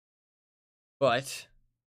But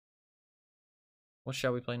what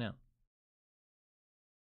shall we play now?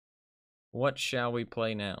 What shall we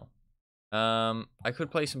play now? I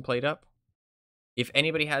could play some Played Up. If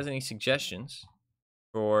anybody has any suggestions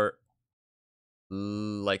for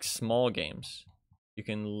like small games, you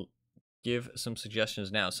can give some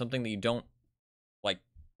suggestions now. Something that you don't like,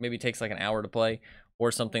 maybe takes like an hour to play,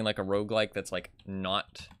 or something like a roguelike that's like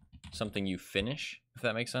not something you finish, if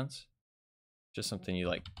that makes sense. Just something you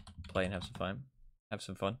like play and have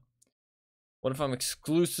some fun. What if I'm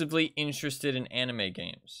exclusively interested in anime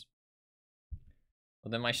games?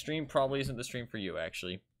 Well, then my stream probably isn't the stream for you,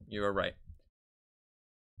 actually. You are right.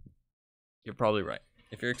 You're probably right.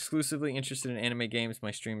 If you're exclusively interested in anime games,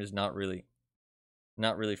 my stream is not really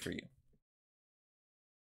for you.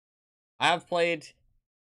 I've played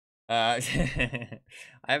I've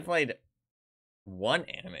played one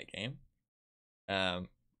anime game.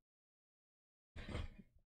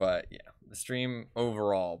 But yeah, the stream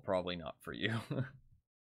overall probably not for you.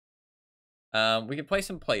 We could play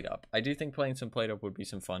some Played Up. I do think playing some Played Up would be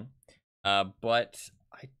some fun. But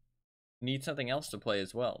I need something else to play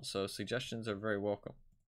as well, so suggestions are very welcome.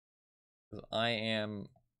 Because I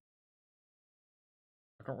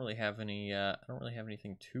don't really have any I don't really have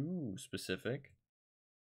anything too specific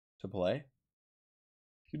to play.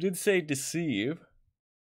 You did say Deceive.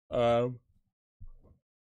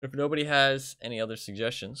 If nobody has any other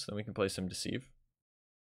suggestions, then we can play some Deceive.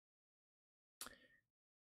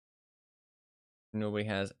 If nobody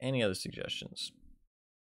has any other suggestions.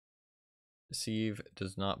 Deceive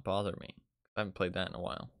does not bother me. I haven't played that in a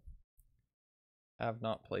while. Have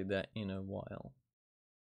not played that in a while.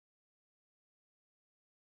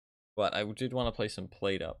 But I did want to play some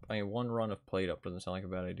Played Up. I mean, one run of Played Up doesn't sound like a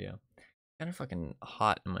bad idea. It's kind of fucking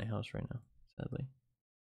hot in my house right now, sadly.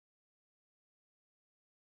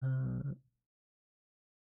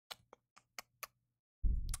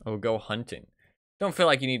 Oh, go hunting. Don't feel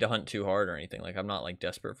like you need to hunt too hard or anything. Like, I'm not like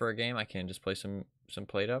desperate for a game. I can just play some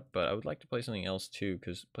Played Up, but I would like to play something else too,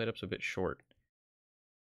 because Played Up's a bit short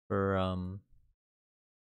for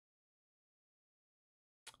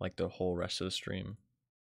like the whole rest of the stream.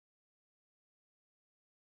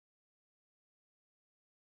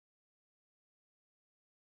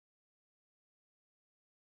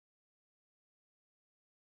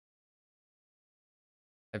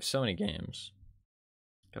 I have so many games.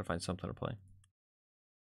 Gotta find something to play.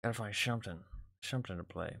 Gotta find something to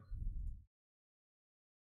play.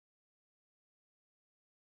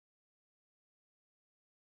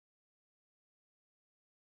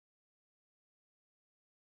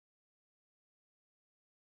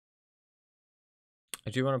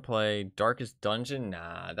 I do want to play Darkest Dungeon.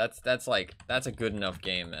 Nah, that's a good enough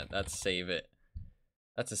game that's save it.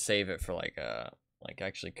 That's a save it for like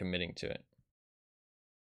actually committing to it.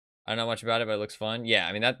 I don't know much about it, but it looks fun. Yeah,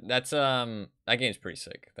 I mean that game's pretty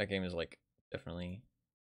sick. That game is like definitely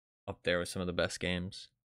up there with some of the best games.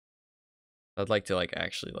 I'd like to like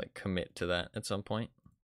actually like commit to that at some point.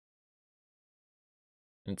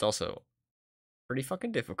 And it's also pretty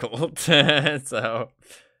fucking difficult. So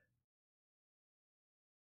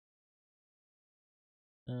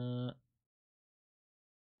you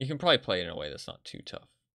can probably play it in a way that's not too tough.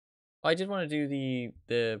 I did want to do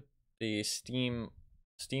the Steam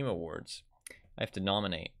Awards. I have to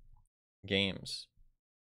nominate games.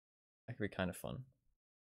 That could be kind of fun.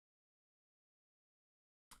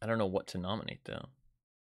 I don't know what to nominate though.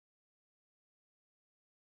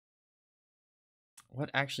 What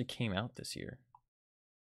actually came out this year?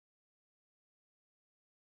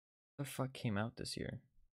 What the fuck came out this year?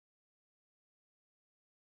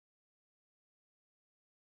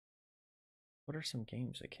 What are some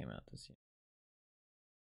games that came out this year?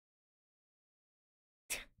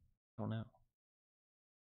 I don't know.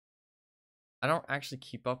 I don't actually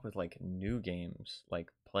keep up with like new games, like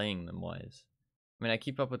playing them wise. I mean, I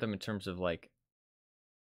keep up with them in terms of like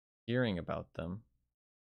hearing about them,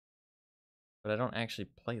 but I don't actually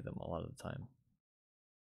play them a lot of the time.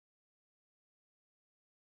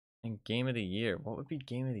 And Game of the Year. What would be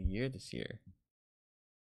Game of the Year this year?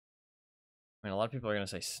 I mean, a lot of people are going to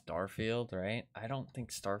say Starfield, right? I don't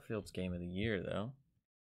think Starfield's Game of the Year, though.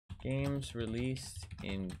 Games released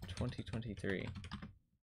in 2023.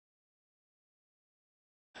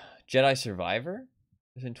 Jedi Survivor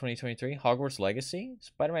is in 2023. Hogwarts Legacy.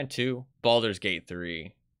 Spider-Man 2. Baldur's Gate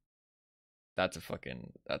 3. That's a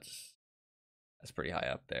fucking... That's pretty high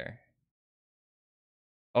up there.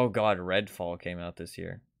 Oh god, Redfall came out this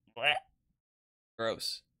year. Blech.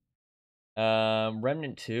 Gross.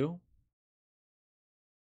 Remnant 2.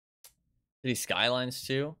 City Skylines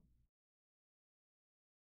 2.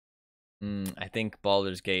 I think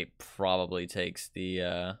Baldur's Gate probably takes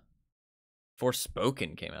the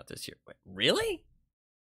Forspoken came out this year. Wait, really?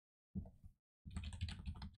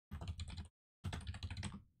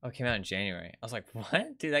 Oh, it came out in January. I was like,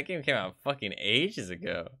 what? Dude, that game came out fucking ages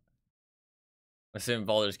ago. I'm assuming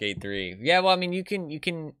Baldur's Gate 3. Yeah, well, I mean, you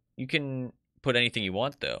can put anything you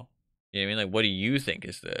want though. You know what I mean? Like, what do you think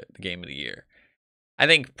is the game of the year? I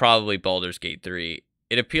think probably Baldur's Gate 3.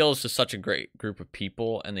 It appeals to such a great group of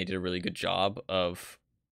people, and they did a really good job of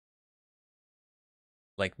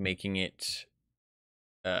like making it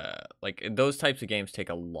like those types of games take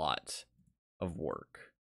a lot of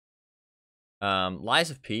work.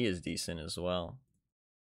 Lies of P is decent as well.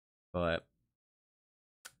 But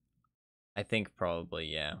I think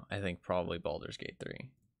probably Baldur's Gate 3.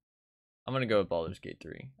 I'm going to go with Baldur's Gate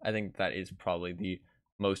 3. I think that is probably the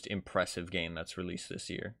most impressive game that's released this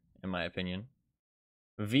year, in my opinion.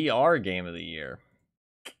 VR game of the year.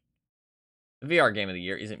 The VR game of the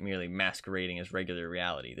year isn't merely masquerading as regular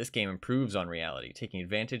reality. This game improves on reality, taking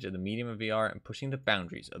advantage of the medium of VR and pushing the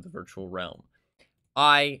boundaries of the virtual realm.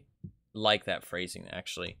 I like that phrasing,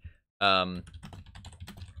 actually,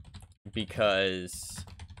 because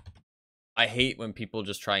I hate when people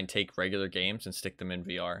just try and take regular games and stick them in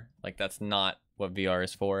VR. Like, that's not what VR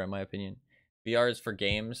is for, in my opinion. VR is for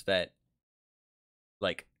games that,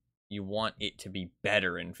 like, you want it to be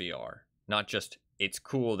better in VR, not just it's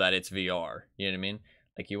cool that it's VR. You know what I mean?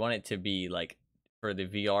 Like, you want it to be like for the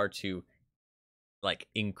VR to like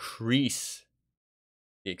increase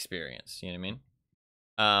the experience. You know what I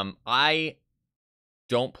mean? I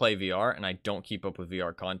don't play VR and I don't keep up with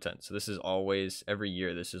VR content, so this is always every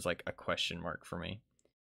year. This is like a question mark for me.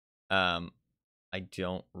 I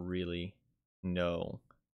don't really know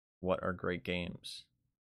what are great games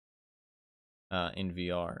in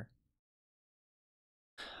VR.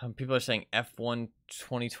 People are saying F1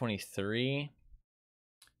 2023,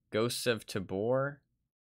 Ghosts of Tabor.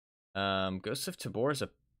 Ghosts of Tabor is a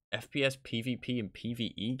FPS PvP and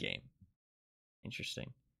PvE game.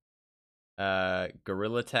 Interesting.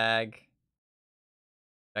 Gorilla Tag.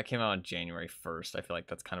 That came out on January 1st. I feel like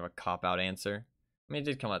that's kind of a cop-out answer. I mean, it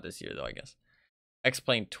did come out this year, though, I guess.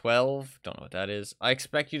 X-Plane 12. Don't know what that is. I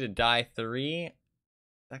Expect You to Die 3.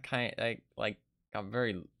 That kind of, like got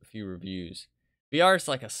very few reviews. VR is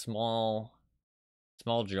like a small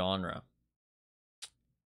genre.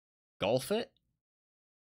 Golf It?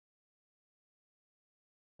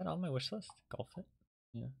 Is that on my wish list? Golf It?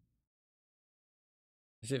 Yeah.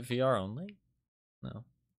 Is it VR only? No.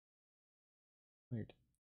 Weird.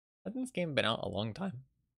 Hasn't this game been out a long time?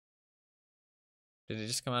 Did it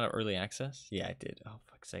just come out of early access? Yeah, it did. Oh,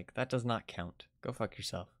 fuck's sake. That does not count. Go fuck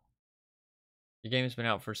yourself. Your game has been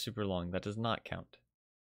out for super long. That does not count.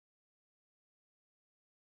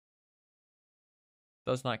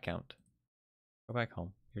 Does not count. Go back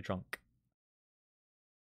home. You're drunk.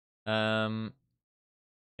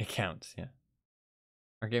 It counts, yeah.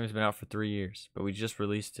 Our game has been out for 3 years, but we just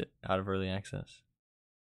released it out of early access.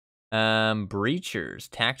 Breachers,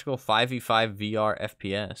 tactical 5v5 VR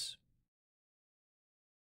FPS.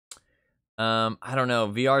 I don't know.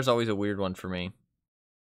 VR is always a weird one for me.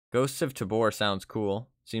 Ghosts of Tabor sounds cool.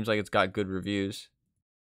 Seems like it's got good reviews.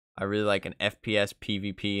 I really like an FPS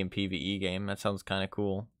PvP and PvE game. That sounds kind of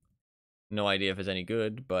cool. No idea if it's any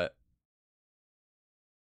good, but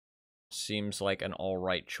seems like an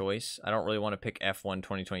alright choice. I don't really want to pick F1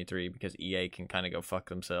 2023 because EA can kind of go fuck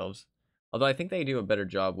themselves. Although I think they do a better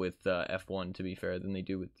job with F1, to be fair, than they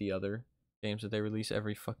do with the other games that they release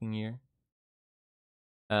every fucking year.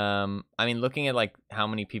 I mean, looking at like how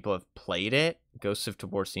many people have played it, Ghosts of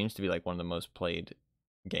Tabor seems to be like one of the most played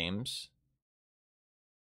games.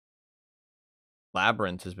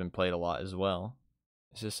 Labyrinth has been played a lot as well.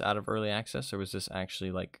 Is this out of early access or was this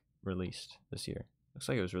actually like released this year? Looks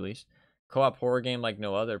like it was released. Co-op horror game like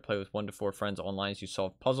no other. Play with 1 to 4 friends online as you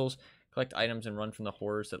solve puzzles, collect items, and run from the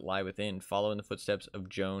horrors that lie within. Follow in the footsteps of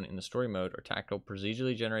Joan in the story mode, or tactical,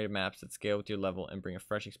 procedurally generated maps that scale with your level and bring a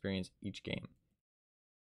fresh experience each game.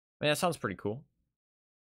 I mean, that sounds pretty cool.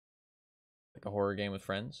 Like a horror game with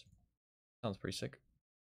friends. Sounds pretty sick.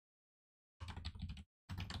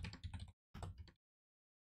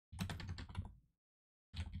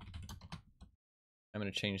 I'm going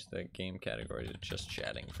to change the game category to just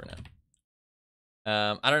chatting for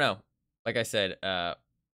now. I don't know. Like I said,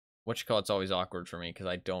 it's always awkward for me because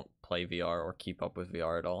I don't play VR or keep up with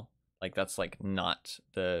VR at all. Like, that's like not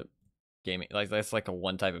the gaming, like that's like a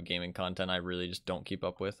one type of gaming content I really just don't keep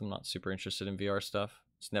up with. I'm not super interested in VR stuff.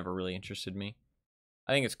 It's never really interested me.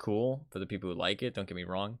 I think it's cool for the people who like it, don't get me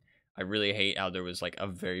wrong. I really hate how there was like a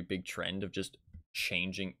very big trend of just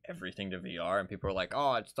changing everything to VR, and people are like,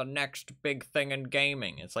 oh, it's the next big thing in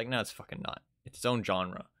gaming. It's like, no, it's fucking not. It's its own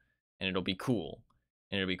genre, and it'll be cool.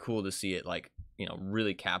 And it'll be cool to see it, like, you know,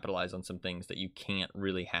 really capitalize on some things that you can't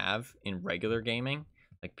really have in regular gaming,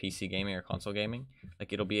 like PC gaming or console gaming.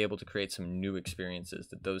 Like, it'll be able to create some new experiences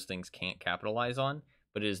that those things can't capitalize on,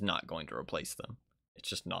 but it is not going to replace them. It's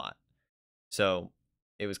just not. So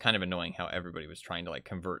it was kind of annoying how everybody was trying to, like,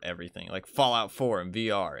 convert everything. Like, Fallout 4 in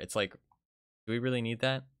VR. It's like, do we really need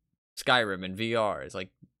that? Skyrim in VR. It's like,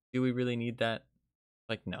 do we really need that?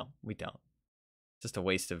 Like, no, we don't. It's just a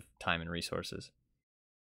waste of time and resources.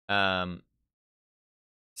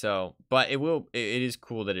 So, but it is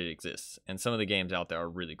cool that it exists, and some of the games out there are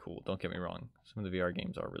really cool. Don't get me wrong. Some of the VR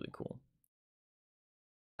games are really cool.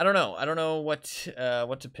 I don't know what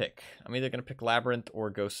to pick. I'm either gonna pick Labyrinth or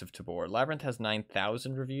Ghosts of Tabor. Labyrinth has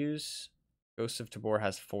 9,000 reviews. Ghosts of Tabor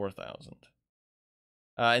has 4,000.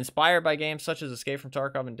 Inspired by games such as Escape from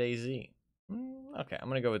Tarkov and DayZ. Okay, I'm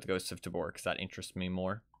gonna go with Ghosts of Tabor because that interests me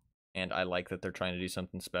more, and I like that they're trying to do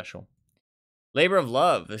something special. Labor of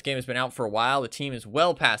Love. This game has been out for a while. The team is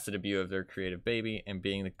well past the debut of their creative baby, and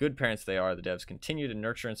being the good parents they are, the devs continue to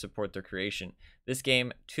nurture and support their creation. This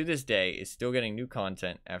game, to this day, is still getting new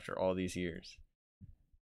content after all these years.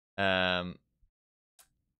 What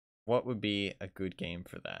would be a good game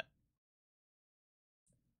for that?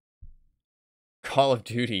 Call of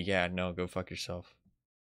Duty. Yeah, no, go fuck yourself.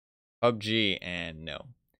 PUBG, and no.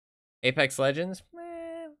 Apex Legends?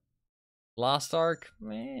 Meh. Lost Ark?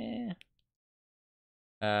 Meh.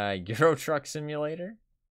 Euro Truck Simulator?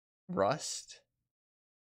 Rust?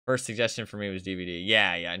 First suggestion for me was DVD.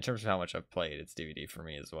 Yeah, in terms of how much I've played, it's DVD for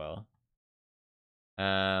me as well.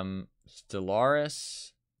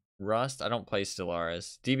 Stellaris? Rust? I don't play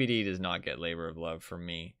Stellaris. DVD does not get Labor of Love from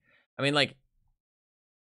me. I mean, like,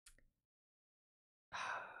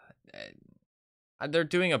 they're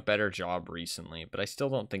doing a better job recently, but I still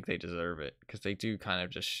don't think they deserve it, because they do kind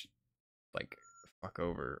of just, like, fuck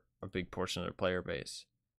over a big portion of their player base.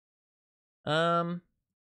 No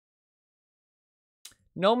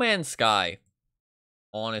Man's Sky,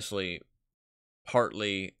 honestly,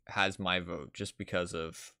 partly has my vote just because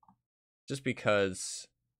of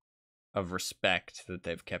respect that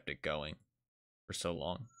they've kept it going for so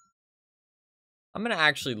long. I'm gonna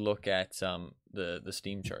actually look at the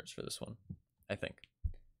Steam charts for this one. I think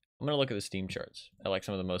I'm gonna look at the Steam charts at, like,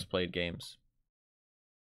 some of the most played games.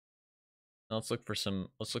 Now let's look for some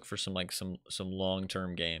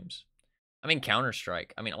long-term games. I mean,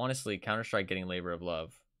 Counter-Strike. I mean, honestly, Counter-Strike getting Labor of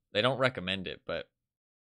Love. They don't recommend it, but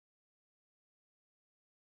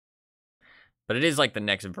it is like the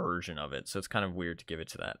next version of it, so it's kind of weird to give it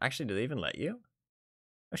to that. Actually, do they even let you?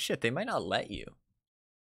 Oh shit, they might not let you.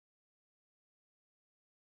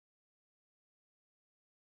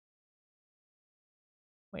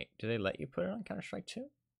 Wait, do they let you put it on Counter-Strike 2?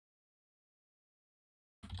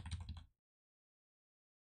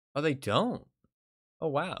 Oh, they don't. Oh,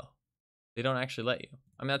 wow. They don't actually let you.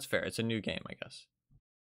 I mean, that's fair. It's a new game, I guess.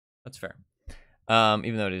 That's fair.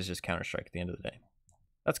 Even though it is just Counter-Strike at the end of the day.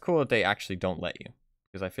 That's cool that they actually don't let you,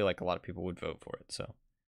 because I feel like a lot of people would vote for it, so.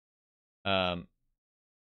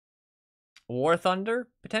 War Thunder?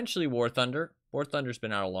 Potentially War Thunder. War Thunder's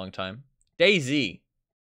been out a long time. DayZ.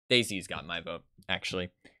 DayZ's got my vote,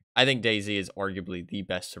 actually. I think DayZ is arguably the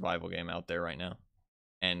best survival game out there right now.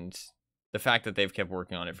 And the fact that they've kept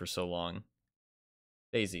working on it for so long,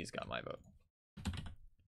 DayZ's got my vote.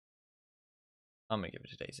 I'm going to give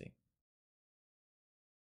it to DayZ.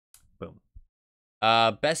 Boom.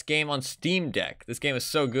 Best game on Steam Deck. This game is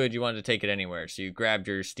so good you wanted to take it anywhere, so you grabbed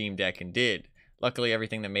your Steam Deck and did. Luckily,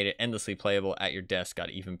 everything that made it endlessly playable at your desk got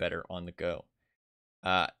even better on the go.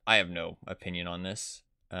 I have no opinion on this.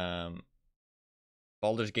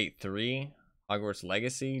 Baldur's Gate 3, Hogwarts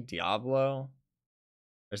Legacy, Diablo,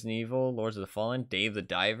 Resident Evil, Lords of the Fallen, Dave the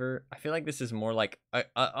Diver. I feel like this is more like a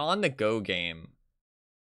on-the-go game.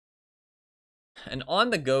 An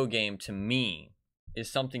on-the-go game, to me, is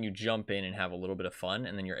something you jump in and have a little bit of fun,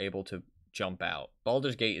 and then you're able to jump out.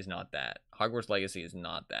 Baldur's Gate is not that. Hogwarts Legacy is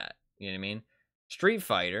not that. You know what I mean? Street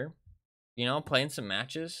Fighter, you know, playing some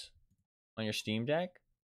matches on your Steam Deck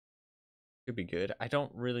could be good. I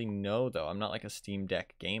don't really know, though. I'm not like a Steam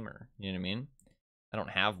Deck gamer. You know what I mean? I don't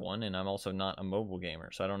have one, and I'm also not a mobile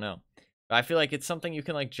gamer, so I don't know. But I feel like it's something you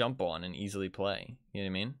can, like, jump on and easily play. You know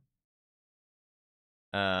what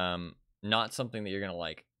I mean? Not something that you're gonna,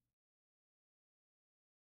 like,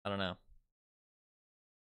 I don't know.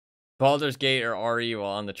 Baldur's Gate or RE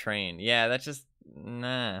while on the train. Yeah, that's just,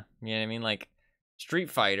 nah. You know what I mean? Like, Street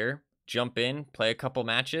Fighter, jump in, play a couple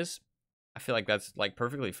matches. I feel like that's, like,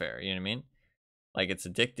 perfectly fair. You know what I mean? Like, it's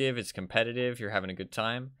addictive, it's competitive, you're having a good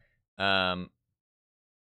time. I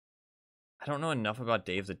don't know enough about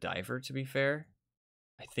Dave the Diver, to be fair.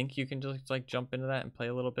 I think you can just, like, jump into that and play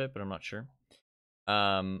a little bit, but I'm not sure.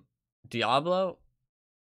 Diablo?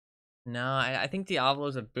 No, I think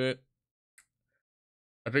Diablo's a bit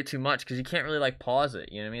too much, because you can't really, like, pause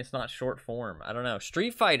it, you know what I mean? It's not short form. I don't know.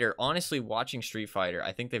 Street Fighter, honestly, watching Street Fighter,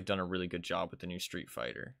 I think they've done a really good job with the new Street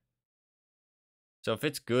Fighter. So if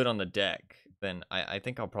it's good on the deck, then I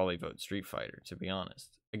think I'll probably vote Street Fighter, to be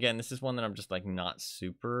honest. Again, this is one that I'm just, like, not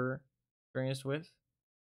super experienced with.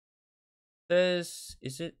 Is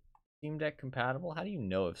it Steam Deck compatible? How do you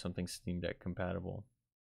know if something's Steam Deck compatible?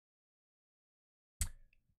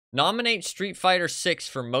 Nominate Street Fighter 6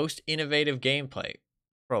 for most innovative gameplay.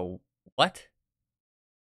 Bro, what?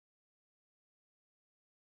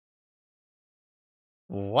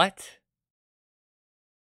 What?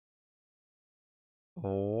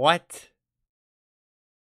 What?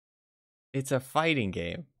 It's a fighting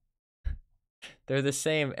game. They're the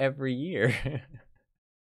same every year.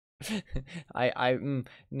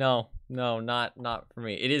 No, not for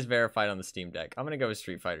me. It is verified on the Steam Deck. I'm gonna go with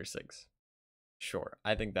Street Fighter 6. Sure,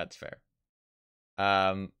 I think that's fair.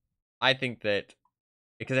 I think that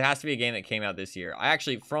because it has to be a game that came out this year. I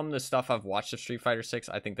actually, from the stuff I've watched of Street Fighter 6,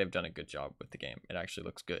 I think they've done a good job with the game. It actually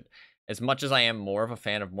looks good. As much as I am more of a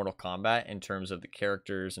fan of Mortal Kombat in terms of the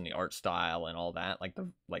characters and the art style and all that, like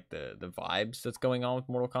the vibes that's going on with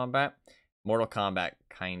Mortal Kombat, Mortal Kombat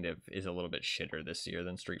kind of is a little bit shitter this year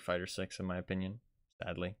than Street Fighter 6, in my opinion,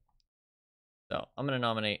 sadly. So I'm gonna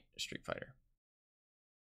nominate Street Fighter.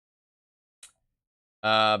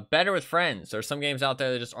 Better with friends. There are some games out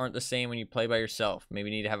there that just aren't the same when you play by yourself. Maybe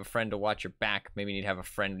you need to have a friend to watch your back. Maybe you need to have a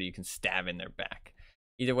friend that you can stab in their back.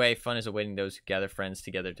 Either way, fun is awaiting those who gather friends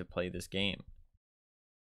together to play this game.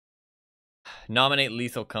 Nominate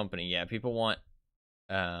Lethal Company. Yeah, people are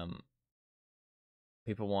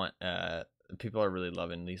really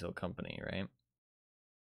loving Lethal Company, right?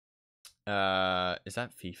 Is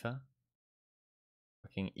that FIFA?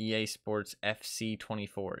 Fucking EA Sports FC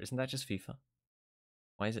 24. Isn't that just FIFA?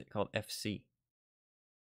 Why is it called FC?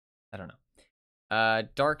 I don't know.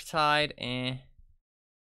 Dark Tide,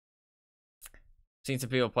 seen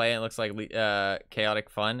some people play it. It looks like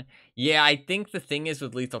chaotic fun. Yeah, I think the thing is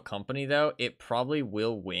with Lethal Company, though, it probably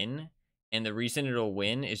will win. And the reason it'll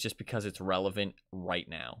win is just because it's relevant right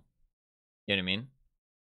now. You know what I mean?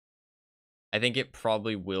 I think it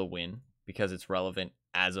probably will win because it's relevant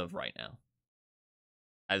as of right now.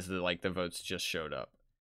 As the votes just showed up.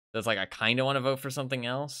 So it's like I kind of want to vote for something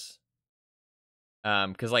else.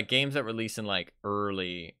 Because like games that release in like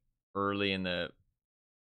early in the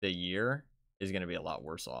year is going to be a lot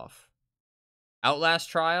worse off. Outlast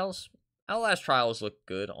Trials look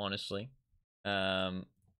good, honestly. Remnant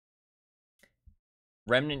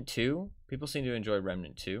 2, people seem to enjoy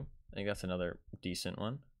Remnant 2. I think that's another decent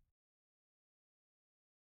one.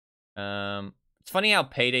 It's funny how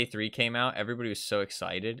Payday 3 came out. Everybody was so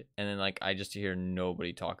excited, and then like I just hear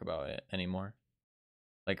nobody talk about it anymore.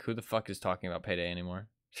 Like, who the fuck is talking about Payday anymore?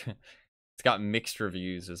 It's got mixed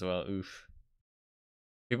reviews as well. Oof.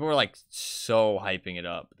 People were like so hyping it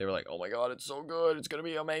up. They were like, "Oh my god, it's so good. It's gonna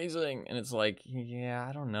be amazing." And it's like, yeah,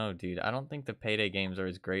 I don't know, dude. I don't think the Payday games are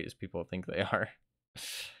as great as people think they are.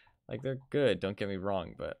 Like, they're good, don't get me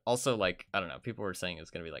wrong, but also like, I don't know. People were saying it's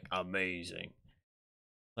gonna be like amazing.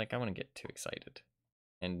 Like, I wouldn't get too excited.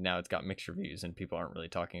 And now it's got mixed reviews, and people aren't really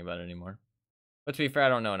talking about it anymore. But to be fair, I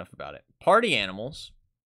don't know enough about it. Party Animals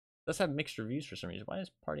does have mixed reviews for some reason. Why does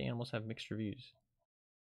Party Animals have mixed reviews?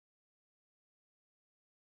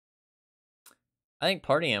 I think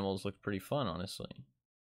Party Animals look pretty fun, honestly.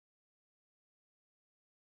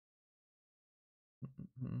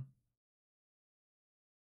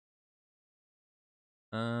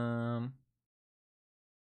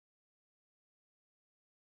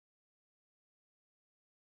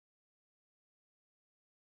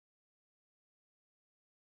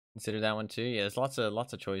 Consider that one too. Yeah, there's lots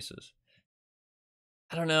of choices.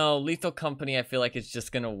 I don't know. Lethal Company, I feel like it's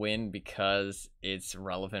just gonna win because it's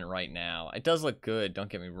relevant right now. It does look good, don't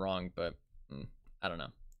get me wrong, but I don't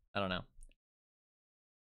know.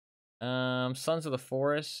 Sons of the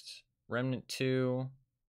Forest, Remnant 2,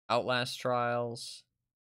 Outlast Trials.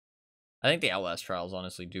 I think the Outlast Trials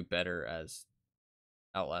honestly do better as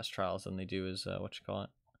Outlast Trials than they do as whatchamacallit.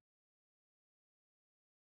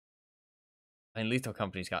 I mean, Lethal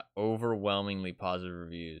Company's got overwhelmingly positive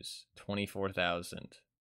reviews. 24,000. It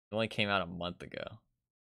only came out a month ago.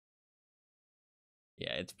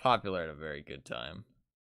 Yeah, it's popular at a very good time.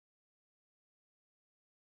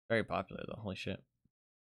 Very popular though, holy shit.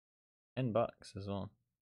 $10 as well.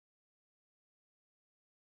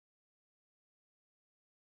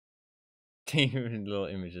 Steam little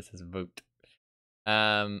image that says vote.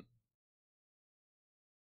 The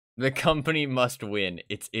company must win.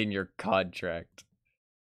 It's in your contract.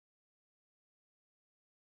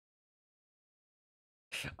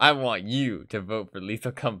 I want you to vote for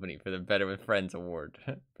Lethal Company for the Better with Friends award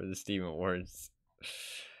for the Steam Awards.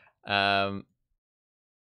 I'm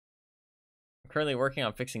currently working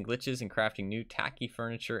on fixing glitches and crafting new tacky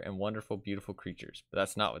furniture and wonderful, beautiful creatures. But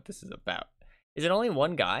that's not what this is about. Is it only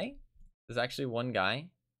one guy? There's actually one guy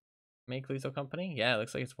make Lethal Company? Yeah, it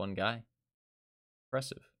looks like it's one guy.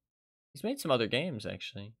 Impressive. He's made some other games,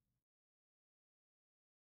 actually.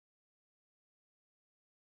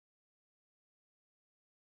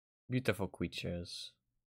 Beautiful creatures.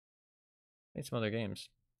 Made some other games.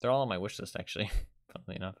 They're all on my wish list, actually.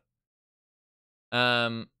 Funnily enough.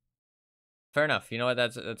 Fair enough. You know what?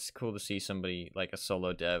 That's cool to see somebody like a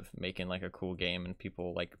solo dev making like a cool game and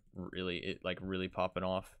people like really popping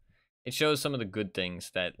off. It shows some of the good things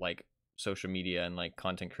that like social media and like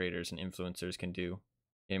content creators and influencers can do. You know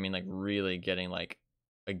what I mean? Like really getting like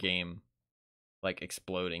a game like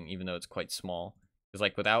exploding, even though it's quite small. Because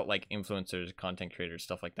like without like influencers, content creators,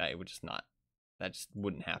 stuff like that, it would just not. That just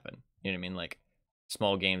wouldn't happen. You know what I mean? Like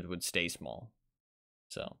small games would stay small.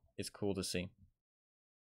 So it's cool to see.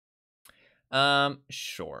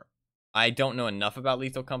 Sure. I don't know enough about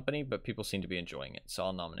Lethal Company, but people seem to be enjoying it, so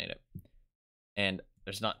I'll nominate it. And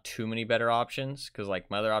there's not too many better options, because like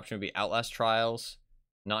my other option would be Outlast Trials.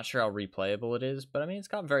 Not sure how replayable it is, but I mean it's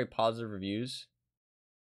got very positive reviews.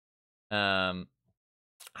 No,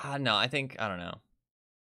 I don't know.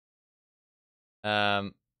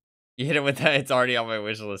 You hit it with that. It's already on my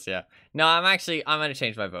wish list. Yeah. No, I'm gonna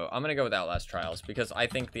change my vote. I'm gonna go with Outlast Trials because I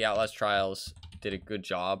think the Outlast Trials did a good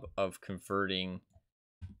job of converting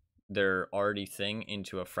their already thing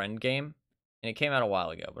into a friend game, and it came out a while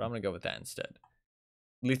ago. But I'm gonna go with that instead.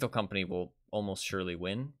 Lethal Company will almost surely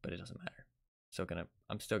win, but it doesn't matter.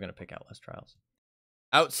 I'm still gonna pick Outlast Trials.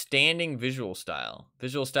 Outstanding visual style.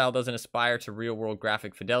 Visual style doesn't aspire to real-world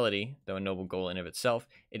graphic fidelity, though a noble goal in of itself.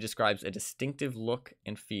 It describes a distinctive look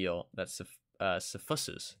and feel that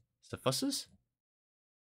suffuses. Suffuses?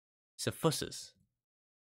 Suffuses.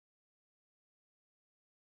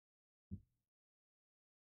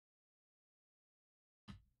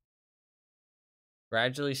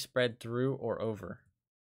 Gradually spread through or over.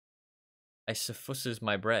 I suffuses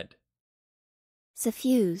my bread.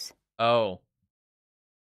 Suffuse. Oh.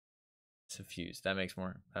 Suffuse. That makes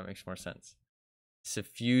more sense.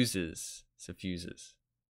 Suffuses. Suffuses.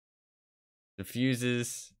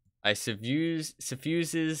 Suffuses. I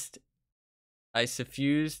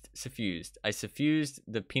suffused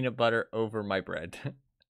the peanut butter over my bread.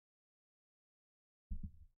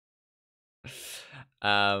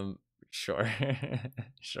 Sure.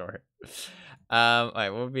 Sure.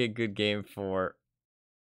 Alright, what would be a good game for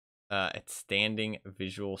outstanding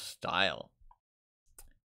visual style?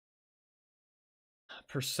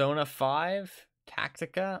 Persona 5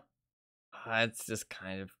 Tactica? It's just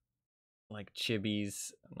kind of like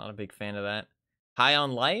chibis. I'm not a big fan of that. High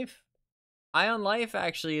on Life? High on Life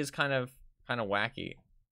actually is kind of wacky.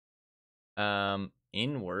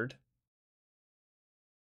 Inward.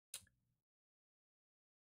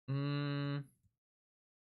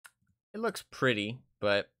 It looks pretty,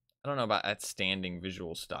 but I don't know about outstanding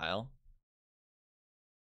visual style.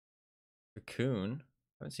 Cocoon. I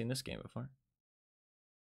haven't seen this game before.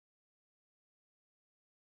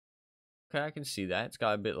 Okay, I can see that. It's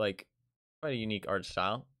got a bit like quite a unique art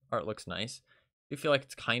style. Art looks nice. You feel like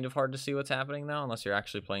it's kind of hard to see what's happening though, unless you're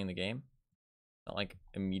actually playing the game. Not like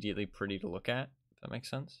immediately pretty to look at, if that makes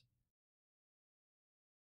sense.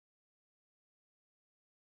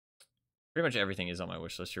 Pretty much everything is on my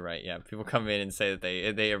wish list, you're right. Yeah, people come in and say that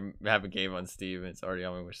they have a game on Steam, it's already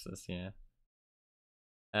on my wish list, yeah.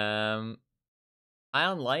 Eye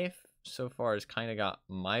on Life so far has kind of got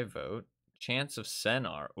my vote. Chance of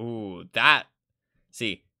Senar. Ooh, that.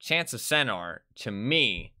 See, Chance of Senar, to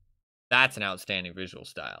me, that's an outstanding visual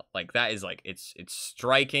style. Like, that is like, it's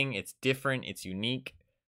striking, it's different, it's unique.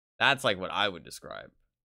 That's like what I would describe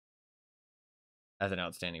as an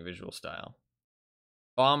outstanding visual style.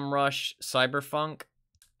 Bomb Rush Cyberpunk.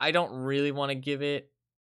 I don't really want to give it.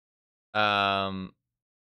 I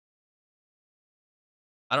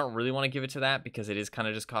don't really want to give it to that because it is kind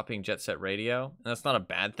of just copying Jet Set Radio. And that's not a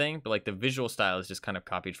bad thing, but like the visual style is just kind of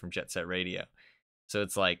copied from Jet Set Radio. So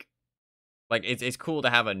it's like it's cool to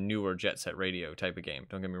have a newer Jet Set Radio type of game.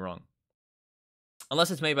 Don't get me wrong.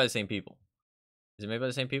 Unless it's made by the same people. Is it made by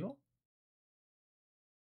the same people?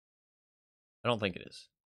 I don't think it is.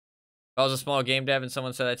 If I was a small game dev and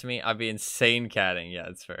someone said that to me, I'd be insane catting. Yeah,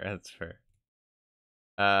 that's fair. That's fair.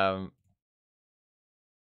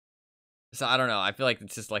 So I don't know. I feel like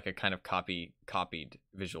it's just like a kind of copied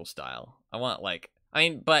visual style. I want like, I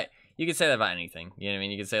mean, but you could say that about anything. You know what I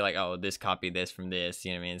mean? You could say like, oh, this copied this from this.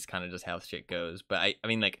 You know what I mean? It's kind of just how shit goes. But I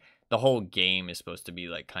mean, like the whole game is supposed to be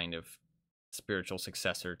like kind of spiritual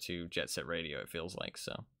successor to Jet Set Radio. It feels like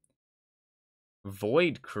so.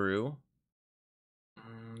 Void Crew.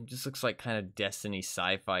 Just looks like kind of Destiny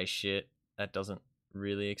sci-fi shit. That doesn't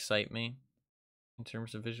really excite me in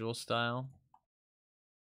terms of visual style.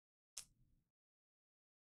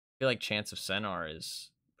 I feel like Chance of Senar is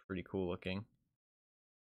pretty cool looking.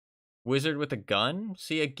 Wizard with a gun?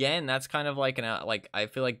 See, again, that's kind of like like I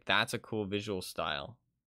feel like that's a cool visual style.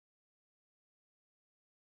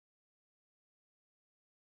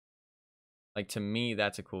 Like to me,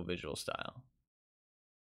 that's a cool visual style.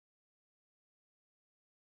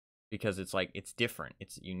 Because it's like it's different,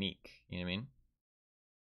 it's unique, you know what I mean?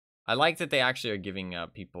 I like that they actually are giving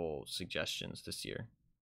people suggestions this year.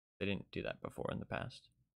 They didn't do that before in the past.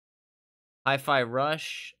 Hi-Fi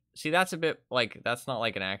Rush. See, that's a bit like that's not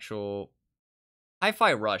like an actual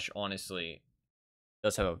Hi-Fi Rush, honestly,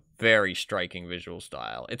 does have a very striking visual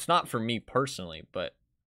style. It's not for me personally, but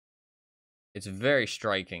it's very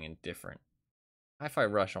striking and different. Hi-Fi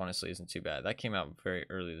Rush, honestly, isn't too bad. That came out very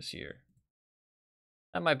early this year.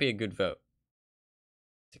 That might be a good vote.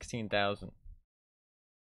 16,000.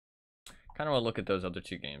 Kind of want to look at those other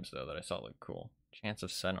two games, though, that I saw look cool. Chance of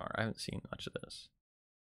Senar. I haven't seen much of this.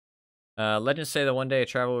 Legends say that one day a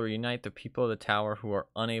traveler will reunite the people of the tower who are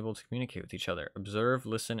unable to communicate with each other. Observe,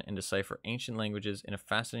 listen, and decipher ancient languages in a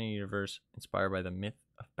fascinating universe inspired by the myth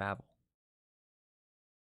of Babel.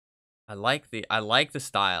 I like the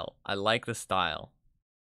style. I like the style.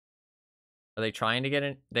 Are they trying to get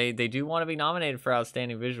in? They do want to be nominated for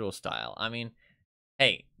outstanding visual style. I mean,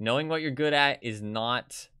 hey, knowing what you're good at is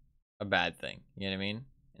not a bad thing. You know what I mean?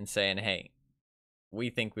 And saying, hey, we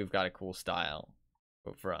think we've got a cool style.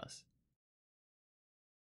 Vote for us.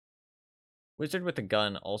 Wizard with a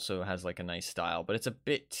gun also has like a nice style, but it's a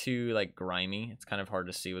bit too like grimy. It's kind of hard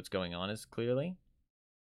to see what's going on as clearly.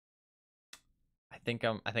 I think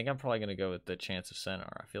I'm probably gonna go with the Chance of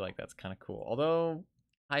Senar. I feel like that's kind of cool. Although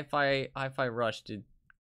Hi-Fi Rush did.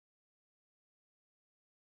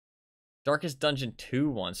 Darkest Dungeon 2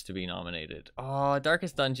 wants to be nominated. Oh,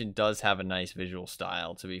 Darkest Dungeon does have a nice visual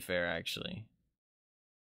style, to be fair, actually.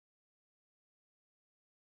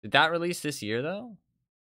 Did that release this year, though?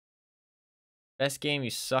 Best game you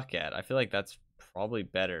suck at. I feel like that's probably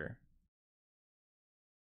better.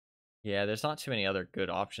 Yeah, there's not too many other good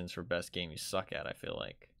options for best game you suck at, I feel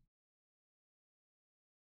like.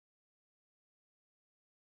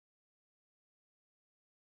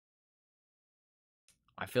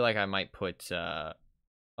 I feel like I might put,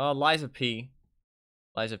 Lies of P.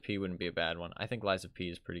 Lies of P wouldn't be a bad one. I think Lies of P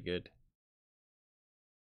is pretty good.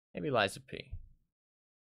 Maybe Lies of P.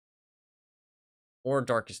 Or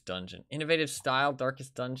Darkest Dungeon. Innovative style,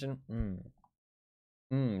 Darkest Dungeon.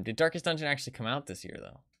 Did Darkest Dungeon actually come out this year,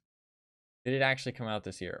 though? Did it actually come out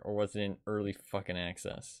this year? Or was it in early fucking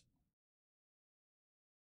access?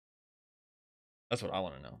 That's what I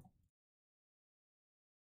want to know.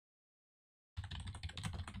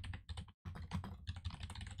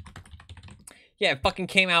 Yeah, it fucking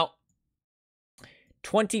came out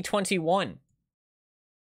 2021.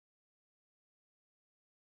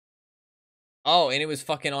 Oh, and it was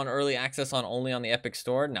fucking on early access only on the Epic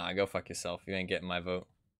Store? Nah, go fuck yourself. You ain't getting my vote.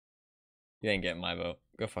 You ain't getting my vote.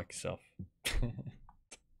 Go fuck yourself.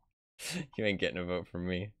 You ain't getting a vote from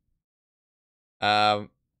me. Alright,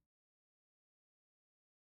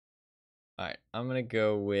 I'm gonna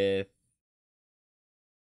go with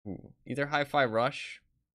either Hi-Fi Rush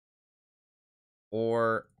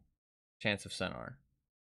or Chance of Senar.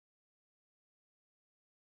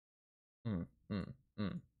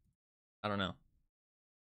 I don't know.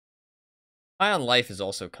 High on Life is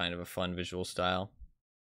also kind of a fun visual style.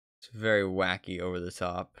 It's very wacky, over the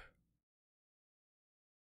top.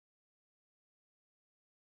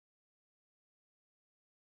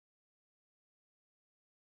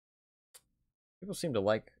 People seem to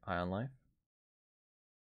like High on Life.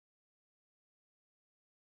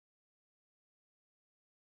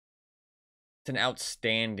 It's an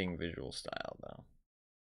outstanding visual style, though.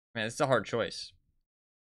 Man, it's a hard choice.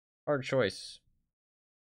 Hard choice.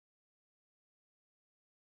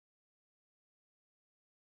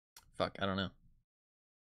 Fuck, I don't know.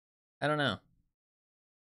 I don't know.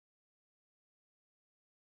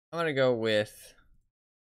 I'm gonna go with...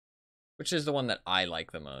 Which is the one that I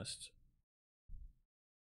like the most?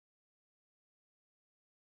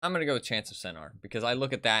 I'm gonna go with Chance of Senar, because I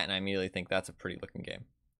look at that and I immediately think that's a pretty looking game.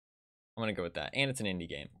 I'm gonna go with that. And it's an indie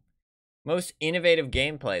game. Most innovative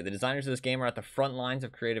gameplay. The designers of this game are at the front lines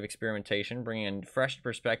of creative experimentation, bringing a fresh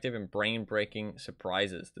perspective and brain-breaking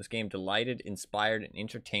surprises. This game delighted, inspired, and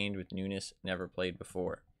entertained with newness never played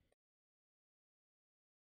before.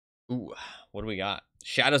 Ooh, what do we got?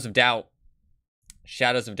 Shadows of Doubt.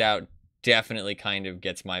 Shadows of Doubt definitely kind of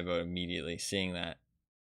gets my vote immediately, seeing that.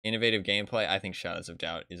 Innovative gameplay, I think Shadows of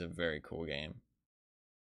Doubt is a very cool game.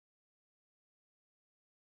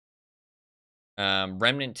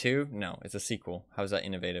 Remnant 2? No, it's a sequel. How is that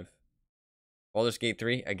innovative? Baldur's Gate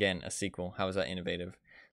 3? Again, a sequel. How is that innovative?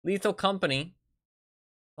 Lethal Company?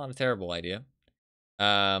 Not a terrible idea.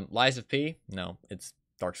 Lies of P? No, it's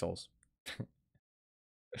Dark Souls.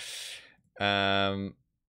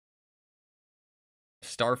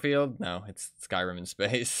 Starfield? No, it's Skyrim in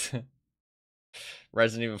space.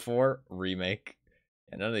 Resident Evil 4? Remake.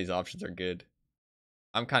 Yeah, none of these options are good.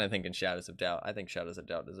 I'm kind of thinking Shadows of Doubt. I think Shadows of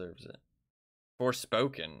Doubt deserves it.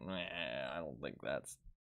 Forspoken? I don't think that's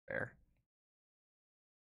fair.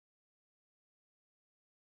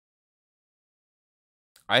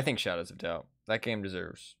 I think Shadows of Doubt. That game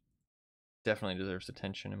definitely deserves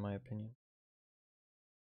attention in my opinion.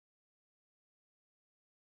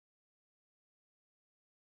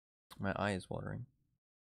 My eye is watering.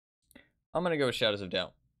 I'm gonna go with Shadows of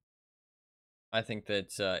Doubt. I think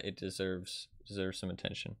that it deserves some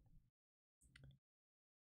attention.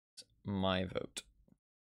 It's my vote.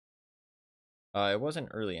 It wasn't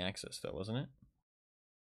early access though, wasn't it?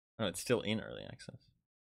 No, it's still in early access.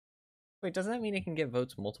 Wait, doesn't that mean it can get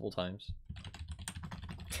votes multiple times?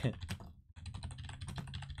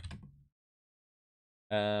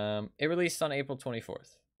 It released on April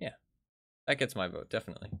 24th. Yeah, that gets my vote,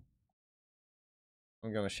 definitely.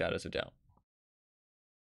 I'm going with Shadows of Doubt.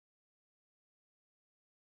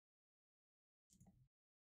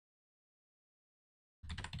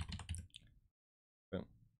 Boom.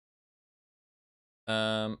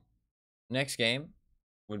 Next game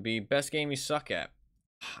would be best game you suck at.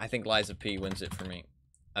 I think Lies of P wins it for me.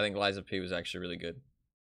 I think Lies of P was actually really good.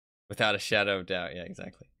 Without a shadow of doubt. Yeah,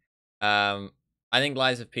 exactly. I think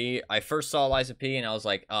Lies of P, I first saw Lies of P and I was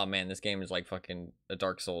like, oh man, this game is like fucking a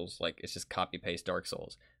Dark Souls. Like, it's just copy paste Dark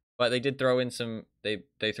Souls. But they did throw in some, they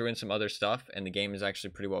threw in some other stuff, and the game is actually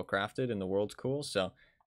pretty well crafted and the world's cool. So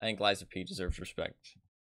I think Lies of P deserves respect.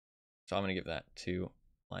 So I'm going to give that to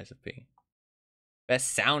Lies of P.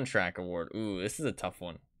 Best Soundtrack Award. Ooh, this is a tough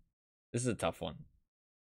one. This is a tough one.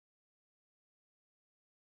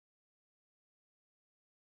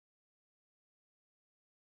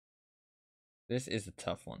 This is a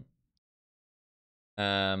tough one.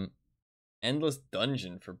 Endless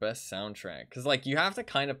Dungeon for best soundtrack. Because, like, you have to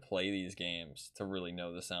kind of play these games to really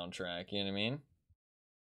know the soundtrack. You know what I mean?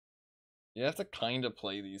 You have to kind of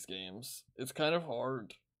play these games. It's kind of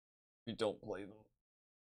hard if you don't play them.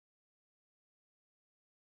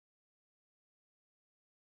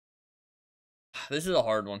 This is a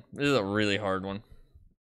hard one. This is a really hard one.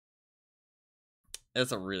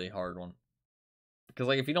 It's a really hard one. Because,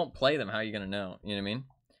 like, if you don't play them, how are you going to know? You know what I mean?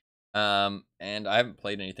 And I haven't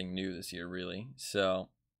played anything new this year, really. So,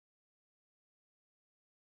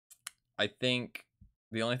 I think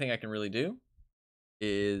the only thing I can really do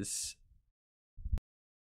is...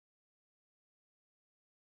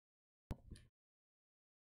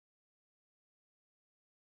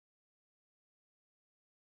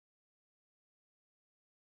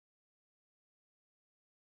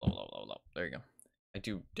 Low. There you go. I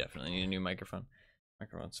do definitely need a new microphone.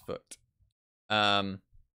 Microphone's fucked. I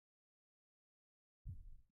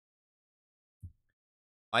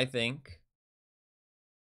think...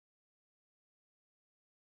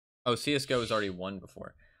 Oh, CSGO has already won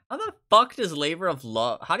before. How the fuck does Labor of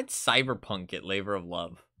Love... How did Cyberpunk get Labor of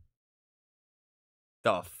Love?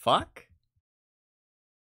 The fuck?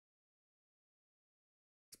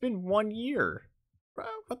 It's been 1 year. Bro,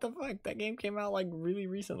 what the fuck? That game came out, like, really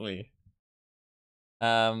recently.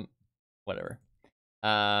 Whatever.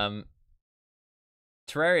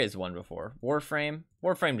 Terraria's won before. Warframe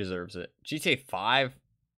deserves it. GTA 5.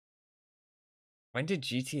 When did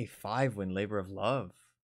GTA 5 win Labor of Love?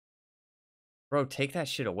 Bro, take that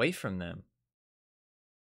shit away from them.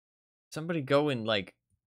 Somebody go and, like,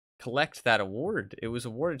 collect that award. It was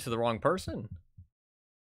awarded to the wrong person.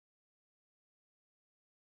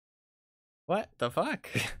 What the fuck?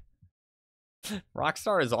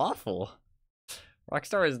 Rockstar is awful.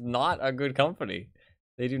 Rockstar is not a good company.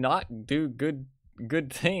 They do not do good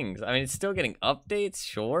things. I mean, it's still getting updates,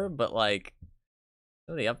 sure, but, like,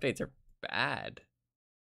 some of the updates are bad.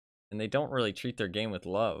 And they don't really treat their game with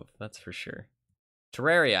love, that's for sure.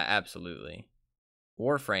 Terraria, absolutely.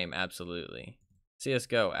 Warframe, absolutely.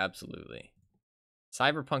 CSGO, absolutely.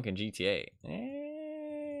 Cyberpunk and GTA.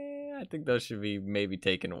 I think those should be maybe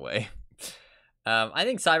taken away. I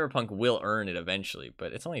think Cyberpunk will earn it eventually,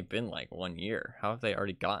 but it's only been like 1 year. How have they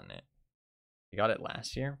already gotten it? They got it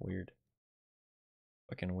last year? Weird.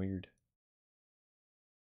 Fucking weird.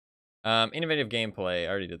 Innovative gameplay. I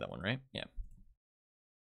already did that one, right? Yeah.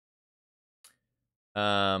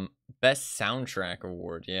 Best soundtrack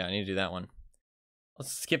award. Yeah, I need to do that one.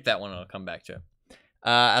 Let's skip that one and I'll come back to it.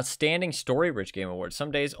 Outstanding story-rich game award. Some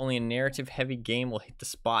days only a narrative-heavy game will hit the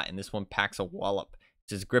spot, and this one packs a wallop.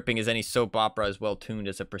 It's as gripping as any soap opera, as well-tuned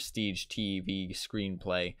as a prestige TV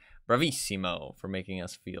screenplay. Bravissimo for making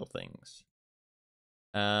us feel things.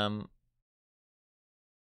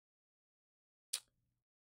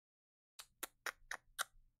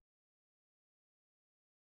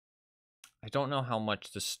 I don't know how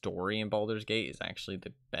much the story in Baldur's Gate is actually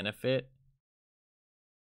the benefit.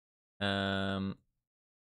 I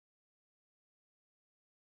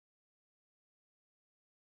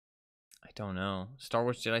don't know. Star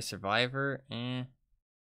Wars Jedi Survivor?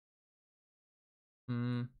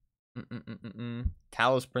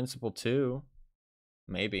 Talos Principle 2?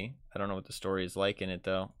 Maybe. I don't know what the story is like in it,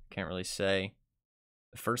 though. Can't really say.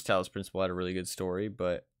 The first Talos Principle had a really good story,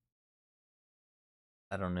 but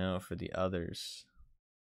I don't know for the others.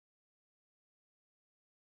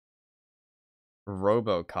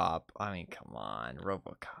 RoboCop. I mean, come on.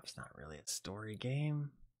 RoboCop's not really a story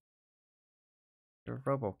game. You're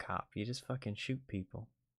RoboCop. You just fucking shoot people.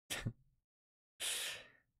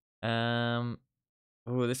 Ooh,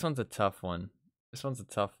 this one's a tough one. This one's a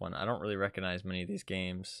tough one. I don't really recognize many of these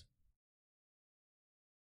games.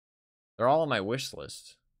 They're all on my wish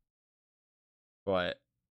list. But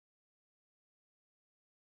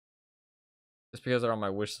just because they're on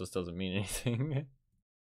my wish list doesn't mean anything.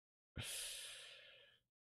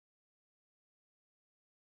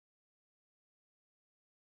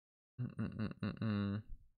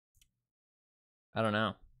 I don't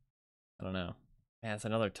know. Yeah, it's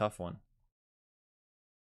another tough one.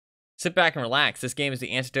 Sit back and relax. This game is the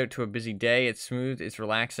antidote to a busy day. It's smooth, it's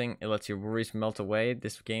relaxing, it lets your worries melt away.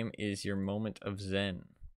 This game is your moment of zen.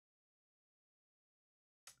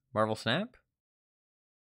 Marvel Snap?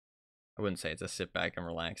 I wouldn't say it's a sit back and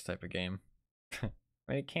relax type of game. I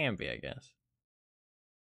mean, it can be, I guess.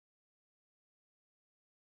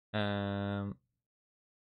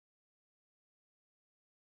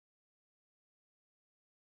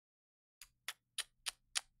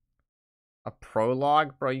 A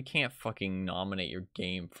prologue? Bro, you can't fucking nominate your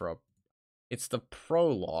game for a... It's the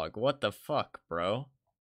prologue. What the fuck, bro?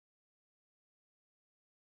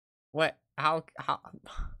 What? How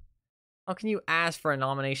can you ask for a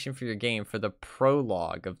nomination for your game for the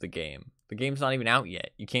prologue of the game? The game's not even out yet.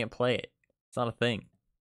 You can't play it. It's not a thing.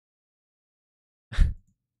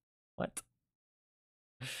 What?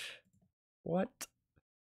 What?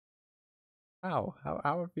 How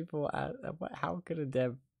are people what? How could a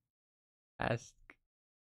dev ask?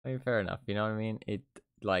 I mean, fair enough. You know what I mean? It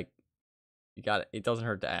like you got it. It doesn't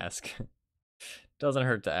hurt to ask. Doesn't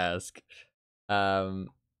hurt to ask.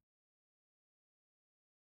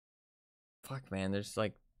 Fuck, man. There's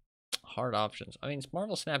like hard options. I mean,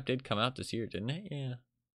 Marvel Snap did come out this year, didn't it? Yeah.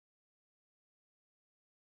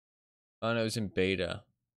 Oh no, it was in beta.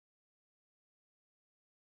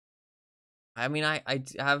 I mean, I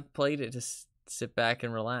have played it to sit back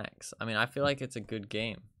and relax. I mean, I feel like it's a good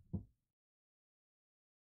game.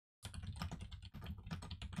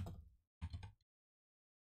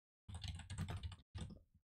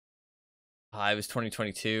 It was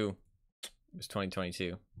 2022. It was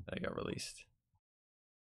 2022 that it got released.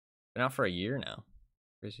 Been out for a year now.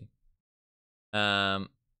 Crazy. It's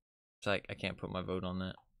like I can't put my vote on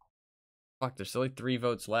that. Fuck, there's still like 3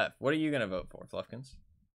 votes left. What are you gonna vote for, Fluffkins?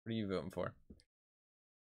 What are you voting for?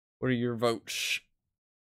 What are your votes?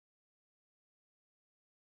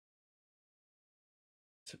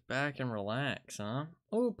 Sit back and relax, huh?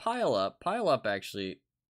 Oh, pile up. Pile up, actually.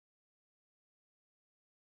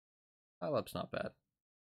 Pile up's not bad.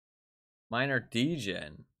 Mine are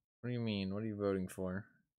degen. What do you mean? What are you voting for?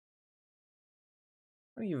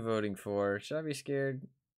 What are you voting for? Should I be scared?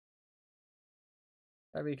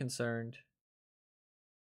 Should I be concerned?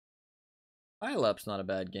 Pile up's not a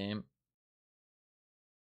bad game.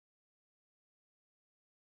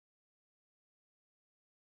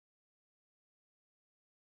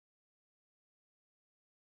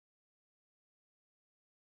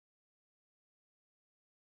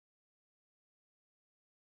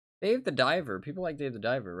 Dave the Diver. People like Dave the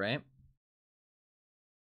Diver, right?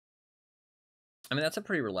 I mean, that's a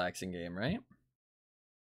pretty relaxing game, right?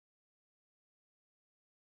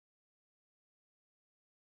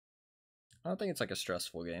 I don't think it's like a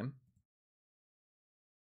stressful game.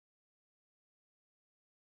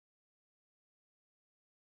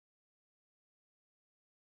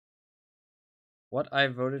 What I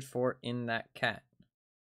voted for in that cat.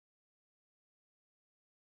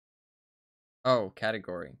 Oh,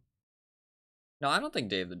 category. No, I don't think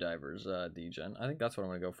Dave the Diver's D-Gen. I think that's what I'm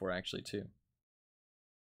gonna go for actually too.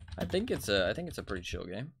 I think it's a pretty chill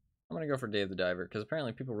game. I'm gonna go for Dave the Diver because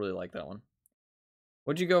apparently people really like that one.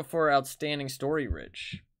 What'd you go for outstanding story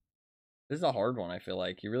rich? This is a hard one, I feel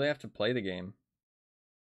like. You really have to play the game.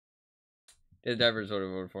 Dave the Diver is what I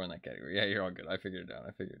voted for in that category. Yeah, you're all good. I figured it out.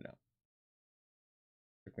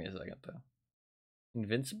 Took me a second though.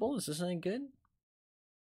 Invincible? Is this any good?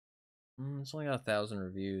 It's only got 1,000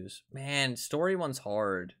 reviews. Man, story one's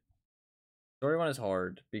hard. Story one is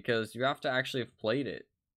hard because you have to actually have played it.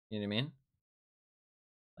 You know what I mean?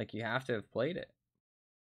 Like, you have to have played it.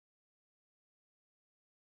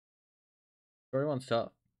 Story one's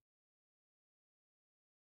tough.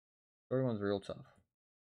 Story one's real tough.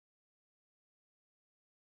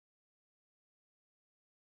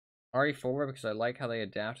 RE4 because I like how they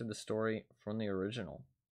adapted the story from the original.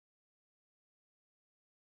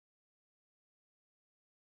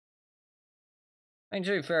 I mean,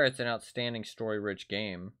 to be fair, it's an outstanding story-rich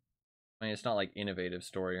game. I mean, it's not like innovative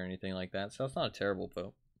story or anything like that, so it's not a terrible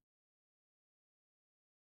vote.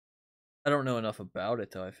 I don't know enough about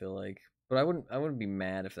it though, I feel like. But I wouldn't be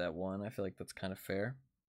mad if that won. I feel like that's kind of fair.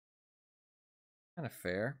 Kind of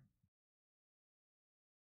fair.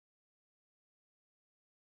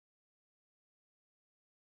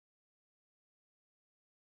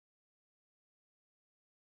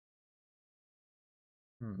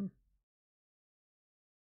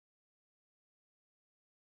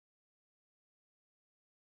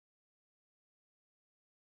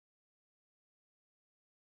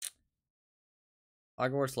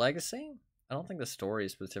 Hogwarts Legacy? I don't think the story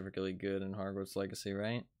is specifically good in Hogwarts Legacy,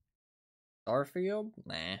 right? Starfield?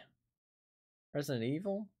 Nah. Resident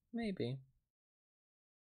Evil? Maybe.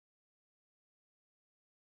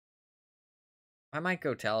 I might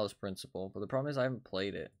go Talos Principle, but the problem is I haven't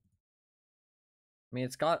played it. I mean,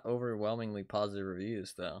 it's got overwhelmingly positive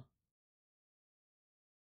reviews, though.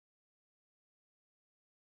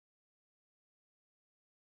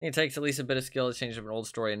 It takes at least a bit of skill to change up an old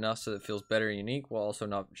story enough so that it feels better and unique, while also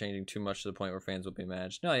not changing too much to the point where fans will be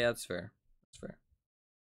mad. No, yeah, that's fair. That's fair.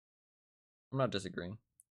 I'm not disagreeing.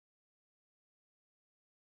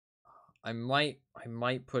 I might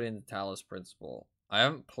put in the Talos Principle. I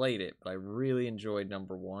haven't played it, but I really enjoyed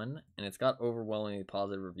number 1, and it's got overwhelmingly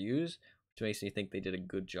positive reviews, which makes me think they did a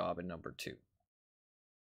good job in number 2.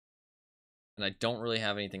 And I don't really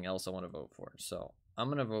have anything else I want to vote for, so I'm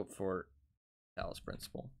gonna vote for Talos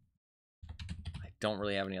Principle. I don't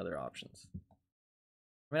really have any other options.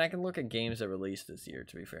 I mean, I can look at games that released this year,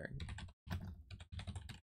 to be fair.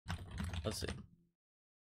 Let's see.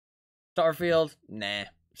 Starfield? Nah.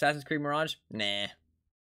 Assassin's Creed Mirage? Nah.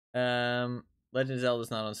 Legend of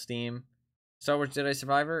Zelda's not on Steam. Star Wars Jedi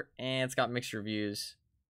Survivor? It's got mixed reviews.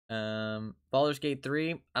 Baldur's Gate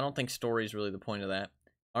 3? I don't think story's really the point of that.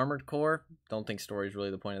 Armored Core? Don't think story's really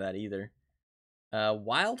the point of that either.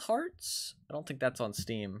 Wild Hearts? I don't think that's on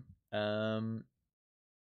Steam.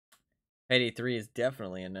 Payday 3 is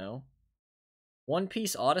definitely a no. One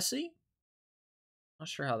Piece Odyssey? Not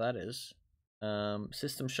sure how that is.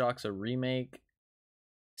 System Shock's a remake.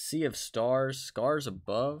 Sea of Stars, Scars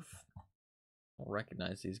Above. I don't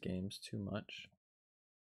recognize these games too much.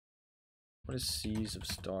 What is Seas of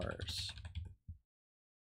Stars?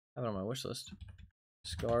 I have it on my wish list.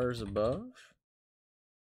 Scars Above.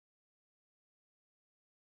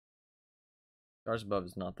 Scars Above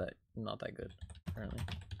is not that good, apparently.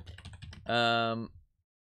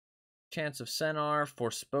 Chance of Senar,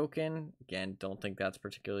 Forspoken. Again, don't think that's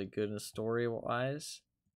particularly good in story-wise.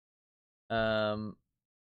 Yeah,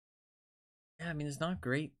 I mean, there's not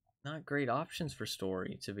great options for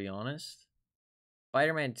story, to be honest.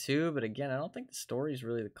 Spider-Man 2, but again, I don't think the story is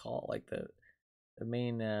really the call, like the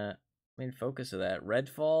main focus of that.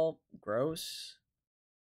 Redfall, gross.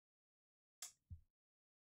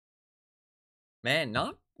 Man,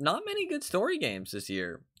 not many good story games this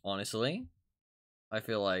year, honestly. I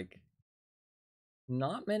feel like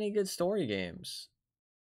not many good story games.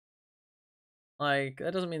 Like,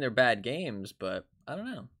 that doesn't mean they're bad games, but I don't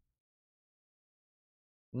know.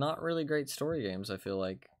 Not really great story games, I feel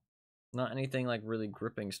like. Not anything like really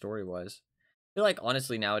gripping story-wise. I feel like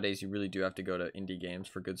honestly nowadays you really do have to go to indie games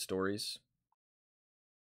for good stories.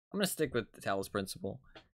 I'm gonna stick with the Talos Principle.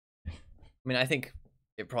 I mean, I think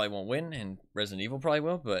it probably won't win, and Resident Evil probably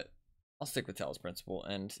will, but I'll stick with Talos Principle.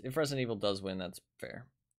 And if Resident Evil does win, that's fair.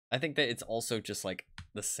 I think that it's also just like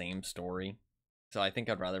the same story. So I think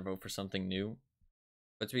I'd rather vote for something new.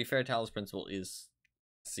 But to be fair, Talos Principle is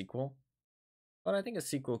a sequel. But I think a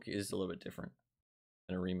sequel is a little bit different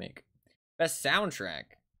than a remake. Best soundtrack.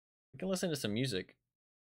 We can listen to some music.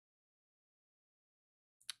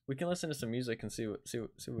 We can listen to some music and see what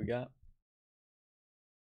we got.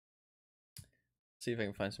 See if I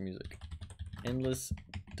can find some music. Endless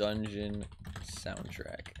Dungeon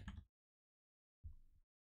soundtrack.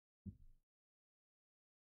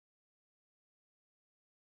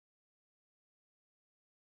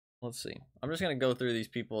 Let's see. I'm just gonna go through these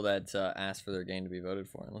people that asked for their game to be voted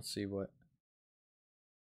for, and let's see what.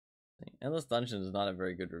 Endless Dungeon does not have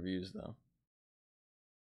very good reviews though.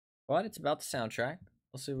 But it's about the soundtrack.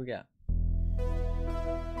 Let's see what we got.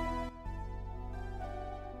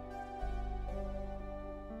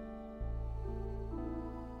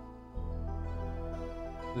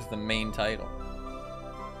 This is the main title.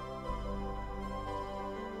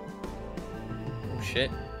 Oh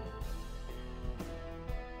shit.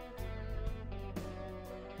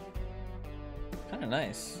 Kinda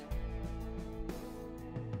nice.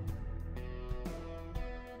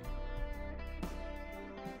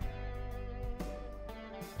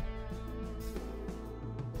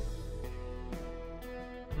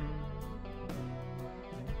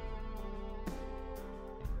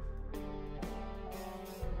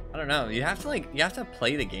 I don't know. You have to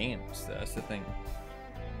play the games. That's the thing.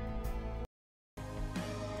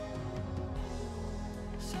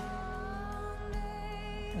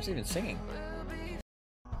 Who's even singing?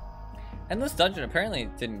 Endless Dungeon apparently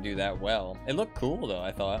didn't do that well. It looked cool though,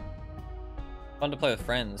 I thought. Fun to play with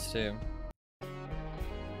friends too.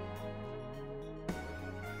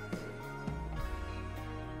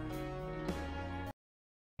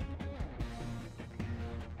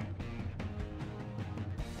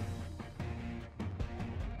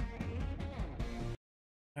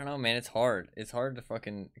 I don't know, man. It's hard. It's hard to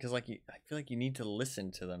fucking because like I feel like you need to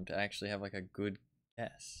listen to them to actually have like a good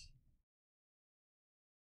guess.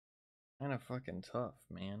 Kind of fucking tough,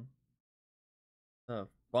 man.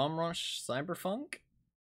 Bomb Rush Cyberfunk?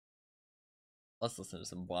 Let's listen to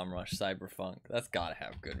some Bomb Rush Cyberfunk. That's gotta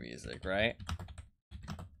have good music, right?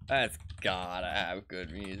 That's gotta have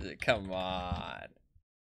good music. Come on.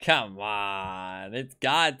 Come on. It's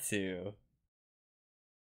got to.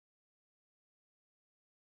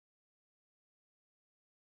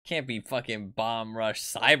 Can't be fucking Bomb Rush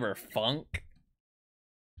Cyberfunk.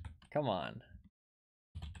 Come on.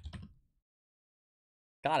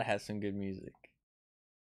 Gotta have some good music.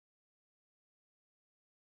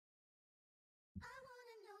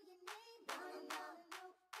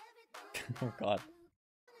 Oh god.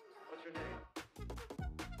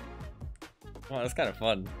 Oh, that's kind of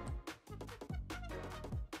fun.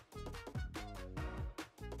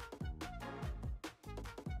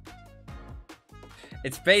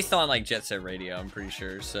 It's based on like Jet Set Radio, I'm pretty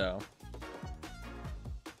sure, so.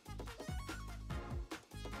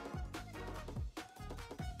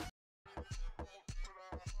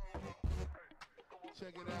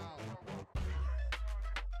 Check it out.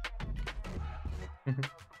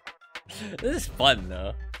 This is fun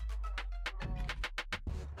though.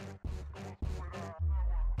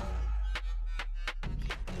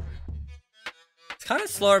 It's kind of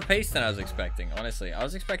slower paced than I was expecting, honestly. I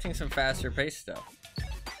was expecting some faster paced stuff.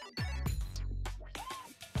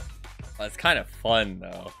 Well, it's kind of fun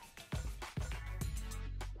though.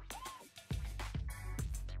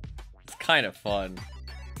 It's kind of fun.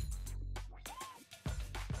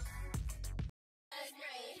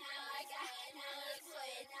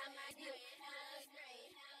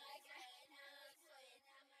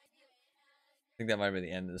 I think that might be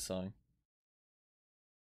the end of the song.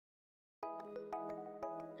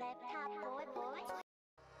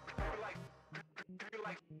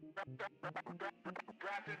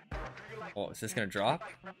 Oh, is this gonna drop?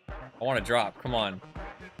 I want to drop. Come on.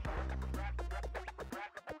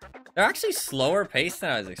 They're actually slower paced than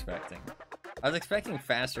I was expecting. I was expecting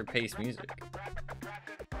faster paced music.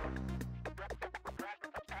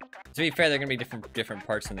 To be fair, they're gonna be different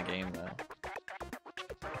parts in the game though.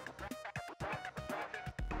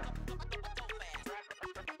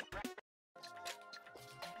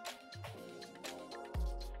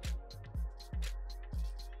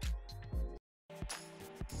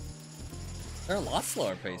 They're a lot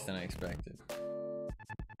slower paced than I expected.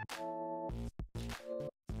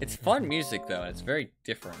 It's fun music though, and it's very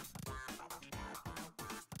different.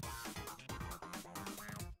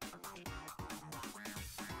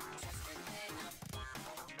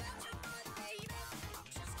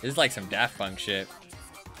 This is like some Daft Punk shit.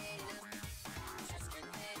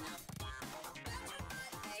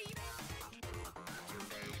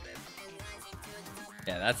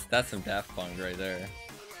 Yeah, that's some Daft Punk right there.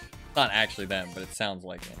 It's not actually them, but it sounds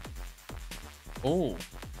like it. Oh,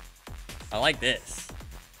 I like this.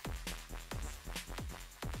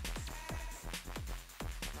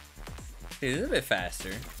 Dude, this is a bit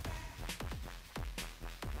faster.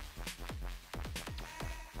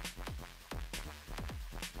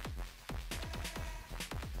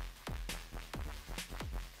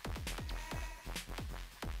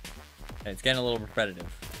 It's getting a little repetitive.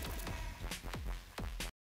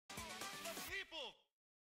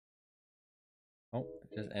 Oh,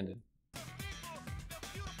 it just ended.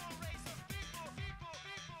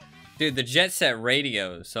 Dude, the Jet Set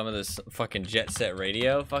Radio, some of this fucking Jet Set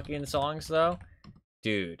Radio fucking songs though.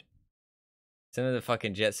 Dude. Some of the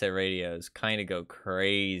fucking Jet Set Radios kind of go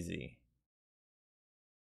crazy.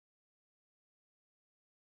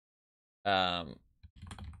 Some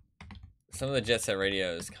of the Jet Set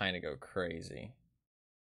Radios kind of go crazy.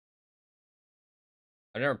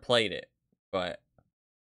 I've never played it, but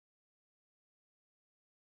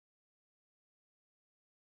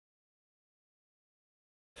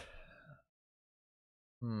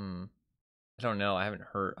I don't know. I haven't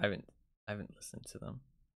heard. I haven't listened to them.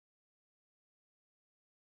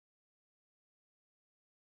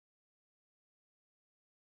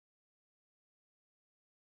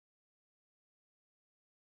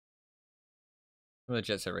 Some of the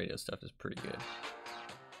Jet Set Radio stuff is pretty good.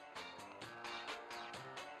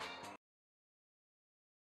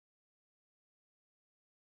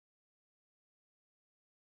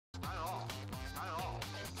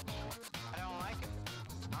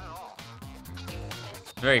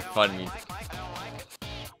 Very fun music.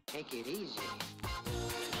 Take it easy.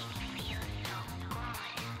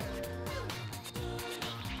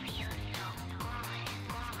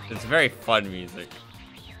 It's very fun music.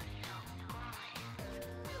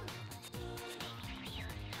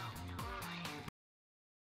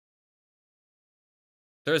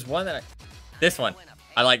 There's one that this one.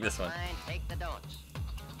 I like this one.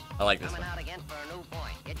 I like this one.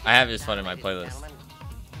 I have this one in my playlist.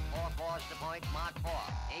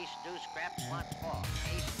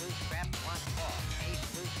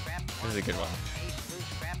 This is a good one.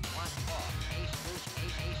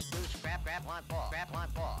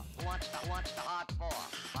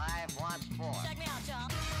 Check me out, y'all.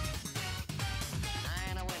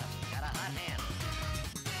 9 a winner. Got a hot hand.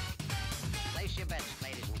 Place your bets,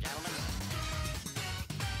 ladies and gentlemen.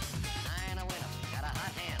 9 a winner. Got a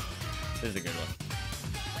hot hand. This is a good one.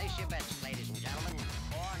 Place your bets, ladies and gentlemen.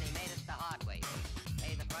 And he made us the hard way.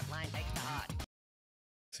 Hey, the front line takes the hard.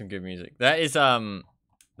 Some good music. That is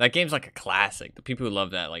that game's like a classic. The people who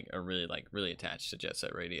love that are really attached to Jet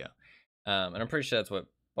Set Radio. And I'm pretty sure that's what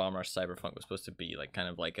Bomb Rush Cyberpunk was supposed to be, like kind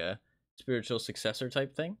of like a spiritual successor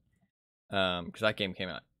type thing. Because that game came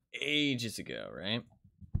out ages ago, right?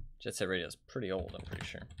 Jet Set Radio is pretty old, I'm pretty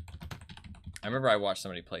sure. I remember I watched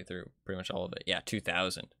somebody play through pretty much all of it. Yeah,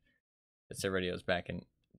 2000. Jet Set Radio is back in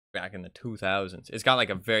the 2000s. It's got like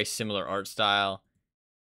a very similar art style.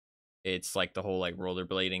 It's like the whole like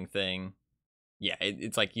rollerblading thing. Yeah,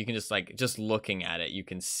 it's like you can just looking at it, you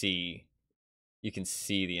can see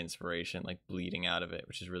the inspiration like bleeding out of it,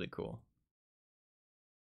 which is really cool.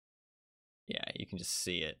 Yeah, you can just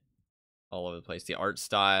see it all over the place. The art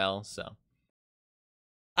style, so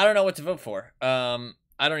I don't know what to vote for. I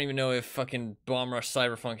don't even know if fucking Bomb Rush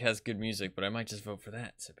Cyberpunk has good music, but I might just vote for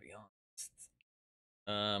that, to be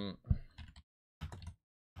honest.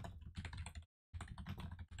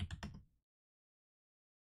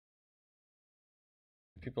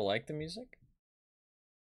 People like the music?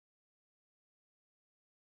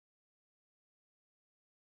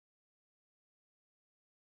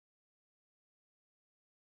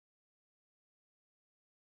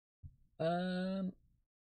 I don't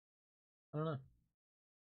know.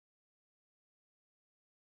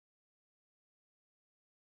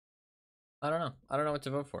 I don't know. I don't know what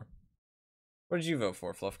to vote for. What did you vote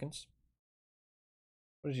for, Fluffkins?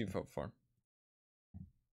 What did you vote for?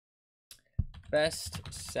 Best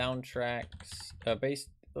soundtracks.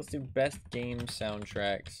 Let's do best game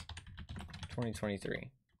soundtracks 2023.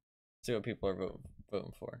 See what people are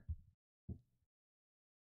voting for.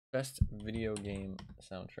 Best video game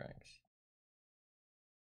soundtracks.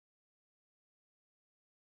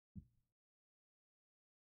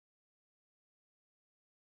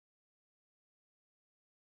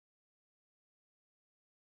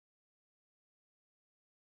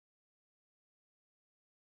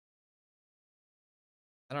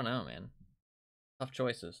 I don't know, man. Tough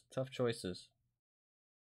choices. Tough choices.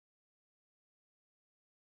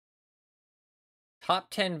 Top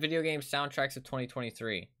 10 video game soundtracks of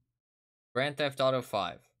 2023. Grand Theft Auto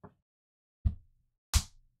 5.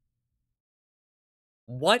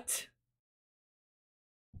 What?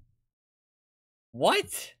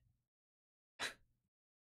 What?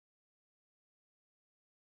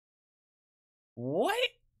 What?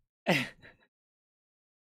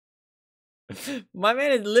 My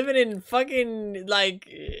man is living in fucking like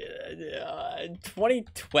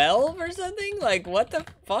 2012 or something? Like what the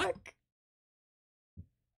fuck?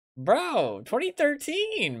 Bro,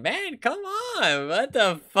 2013, man, come on. What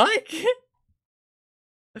the fuck?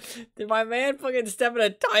 Did my man fucking step in a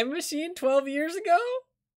time machine 12 years ago?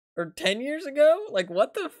 Or 10 years ago? Like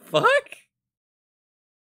what the fuck?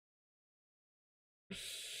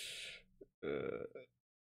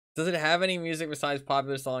 Does it have any music besides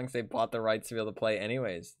popular songs they bought the rights to be able to play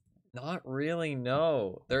anyways? Not really,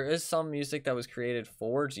 no. There is some music that was created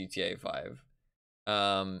for GTA 5.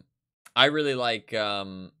 I really like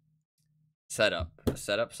Setup. A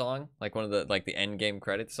Setup song, like one of the the end game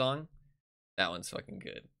credits song. That one's fucking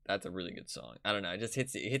good. That's a really good song. I don't know, it just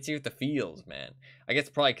hits you with the feels, man. I guess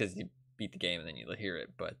probably because you beat the game and then you hear it,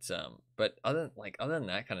 but other than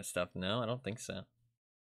that kind of stuff, no, I don't think so.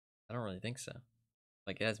 I don't really think so.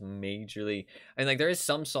 Like it has majorly, I mean, like there is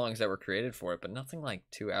some songs that were created for it, but nothing like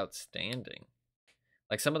too outstanding.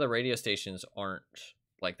 Like some of the radio stations aren't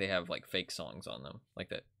like they have like fake songs on them, like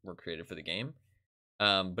that were created for the game.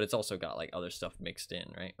 But it's also got like other stuff mixed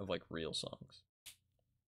in, right? Of like real songs.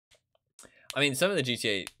 I mean, some of the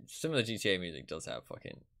GTA music does have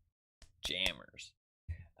fucking jammers.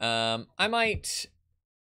 I might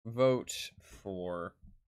vote for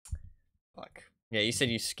fuck. Yeah, you said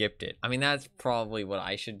you skipped it. I mean, that's probably what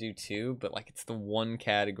I should do too, but like it's the one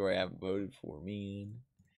category I haven't voted for, man.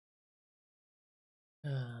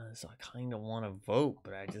 So I kind of want to vote,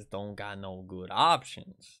 but I just don't got no good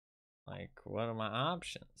options. Like, what are my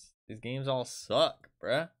options? These games all suck,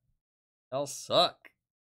 bruh. They all suck.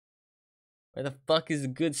 Where the fuck is the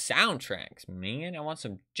good soundtracks, man? I want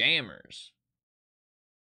some jammers.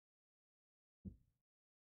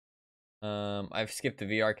 I've skipped the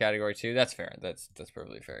VR category too. That's fair. That's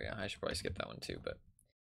perfectly fair. Yeah, I should probably skip that one too. But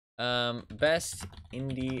best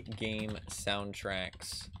indie game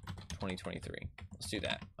soundtracks 2023. Let's do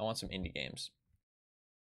that. I want some indie games.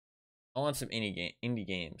 I want some indie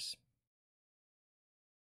games.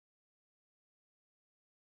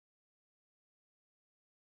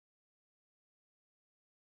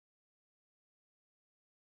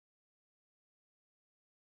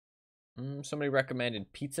 Somebody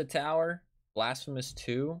recommended Pizza Tower, Blasphemous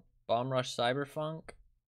 2, Bomb Rush Cyberpunk.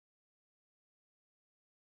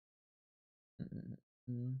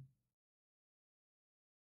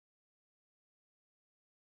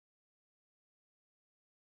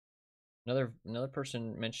 Another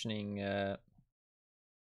person mentioning I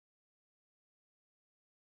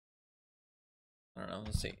don't know,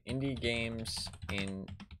 let's see. Indie games in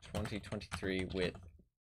 2023 with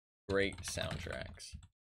great soundtracks.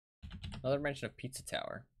 Another mention of Pizza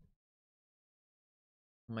Tower.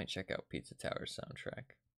 I might check out Pizza Tower's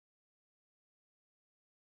soundtrack.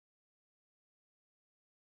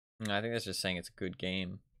 I think that's just saying it's a good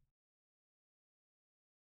game.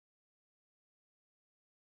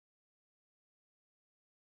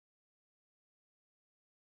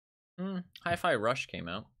 Hi-Fi Rush came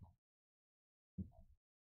out.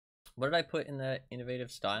 What did I put in the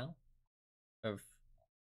innovative style of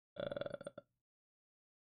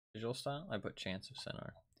visual style? I put Chance of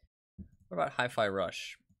Centaur. What about Hi-Fi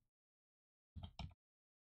Rush?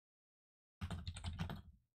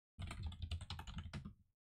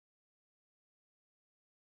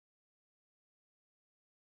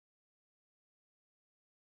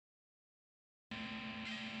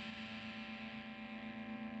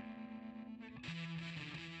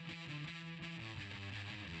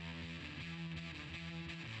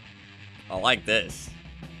 I like this.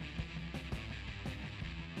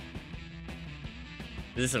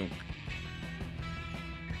 This is some...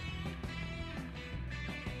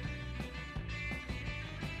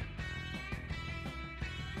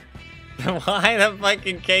 Why the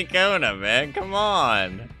fucking K-Kona, man? Come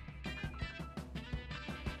on.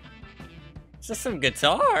 It's just some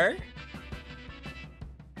guitar.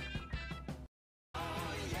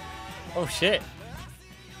 Oh shit.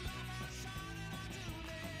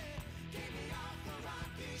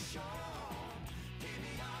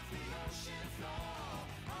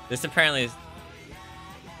 This is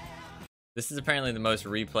apparently the most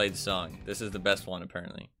replayed song. This is the best one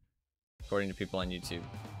apparently, according to people on YouTube.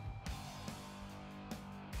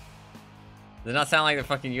 Does it not sound like the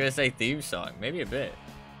fucking USA theme song? Maybe a bit.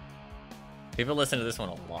 People listen to this one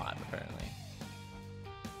a lot apparently.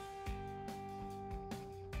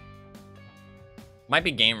 Might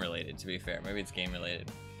be game related, to be fair. Maybe it's game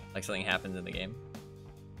related, like something happens in the game.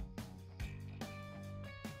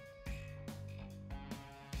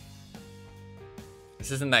 This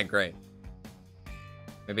isn't that great.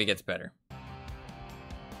 Maybe it gets better.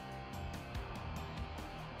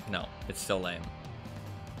 No, it's still lame.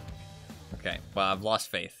 Okay, well, I've lost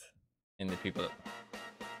faith in the people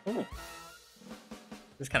that... Ooh.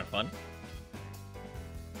 This is kind of fun.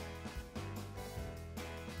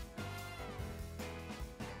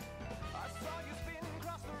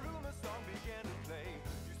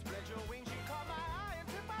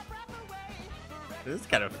 This is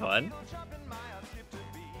kind of fun.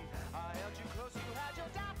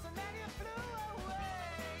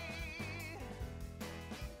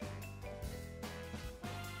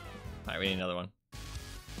 Alright, we need another one.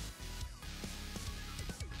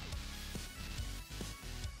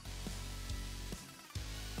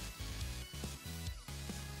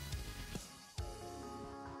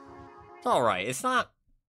 It's alright. It's not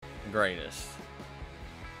the greatest.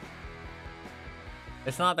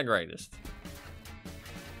 It's not the greatest.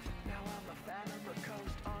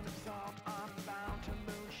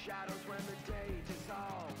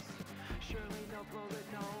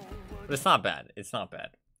 But it's not bad. It's not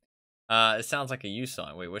bad. It sounds like a you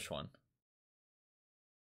song. Wait, which one?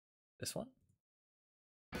 This one?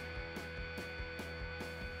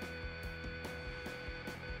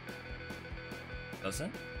 Does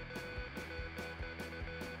it?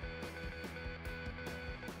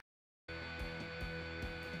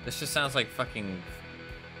 This just sounds like fucking...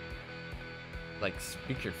 like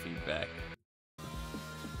speaker feedback.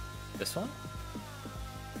 This one?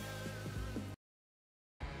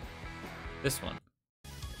 This one.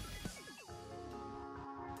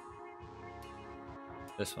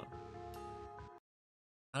 This one.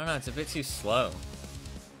 I don't know, it's a bit too slow.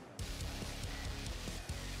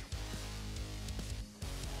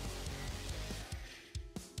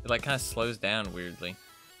 It like kind of slows down weirdly.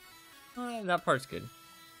 Oh, that part's good.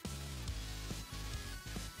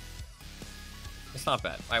 It's not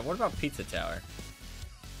bad. Alright, what about Pizza Tower?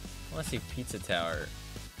 I want to see Pizza Tower.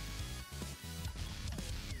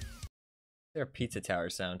 Is there a Pizza Tower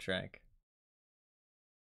soundtrack?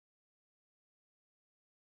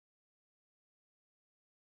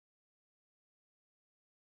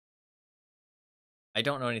 I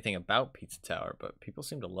don't know anything about Pizza Tower, but people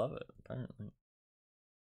seem to love it, apparently.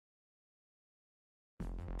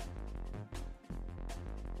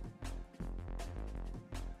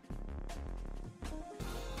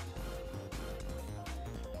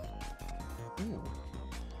 Ooh.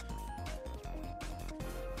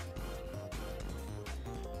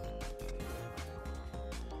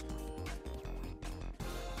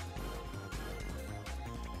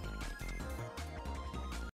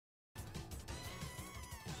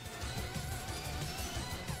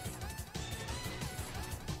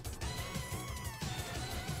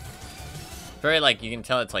 Very like, you can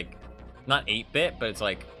tell it's like not 8-bit, but it's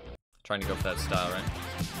like trying to go for that style, right?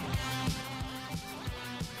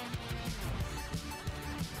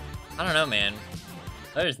 I don't know, man.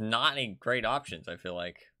 There's not any great options, I feel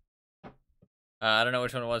like. I don't know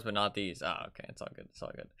which one it was, but not these. Oh, okay, it's all good. It's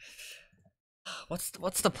all good.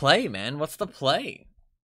 What's the play, man? What's the play?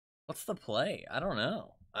 What's the play? I don't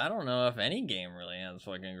know. I don't know if any game really has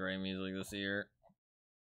fucking great music this year.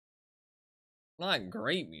 Not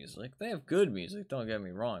great music. They have good music, don't get me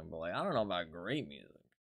wrong, but like I don't know about great music.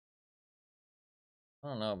 I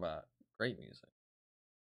don't know about great music.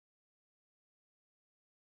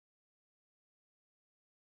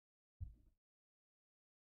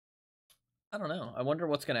 I don't know. I wonder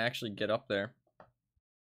what's gonna actually get up there.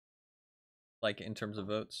 Like in terms of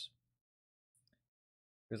votes.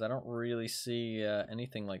 Because I don't really see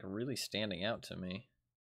anything like really standing out to me.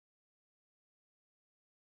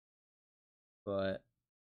 But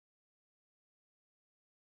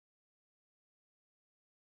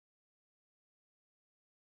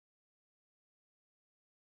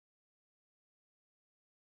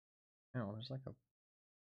oh, there's like a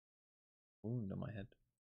wound on my head.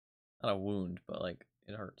 Not a wound, but like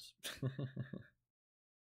it hurts.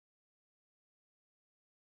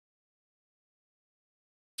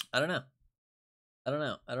 I don't know. I don't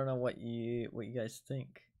know. I don't know what you guys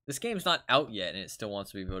think. This game's not out yet and it still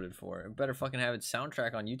wants to be voted for. It better fucking have its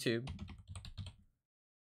soundtrack on YouTube.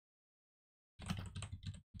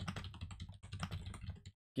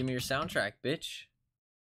 Give me your soundtrack, bitch.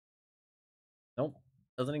 Nope.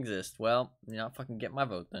 Doesn't exist. Well, you're not fucking getting my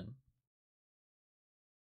vote then.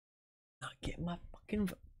 Not getting my fucking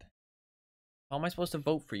vote. How am I supposed to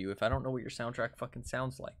vote for you if I don't know what your soundtrack fucking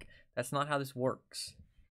sounds like? That's not how this works.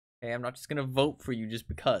 Okay, I'm not just gonna vote for you just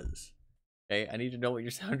because. Okay, I need to know what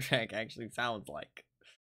your soundtrack actually sounds like.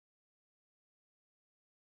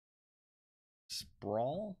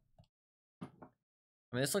 Sprawl?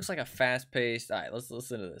 I mean, this looks like a fast-paced. All right, let's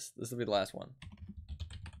listen to this. This will be the last one.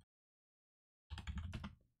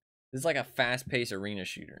 This is like a fast-paced arena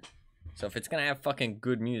shooter. So if it's gonna have fucking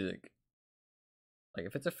good music, like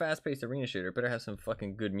if it's a fast-paced arena shooter, it better have some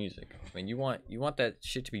fucking good music. I mean, you want that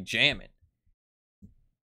shit to be jamming.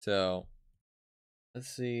 So let's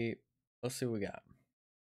see what we got.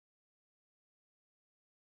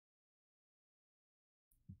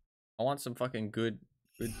 I want some fucking good.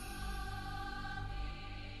 I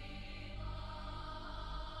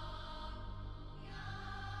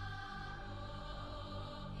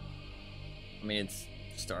mean, it's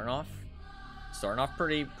starting off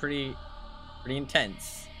pretty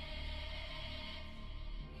intense.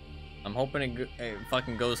 I'm hoping it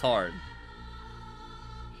fucking goes hard.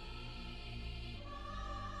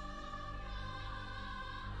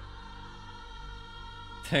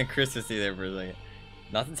 Chris is there for a second.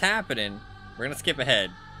 Nothing's happening. We're gonna skip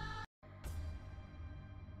ahead.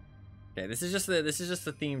 Okay, this is just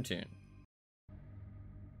the theme tune.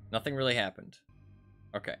 Nothing really happened.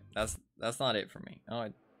 Okay, that's not it for me. Oh,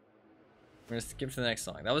 we're gonna skip to the next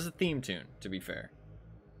song. That was a theme tune, to be fair.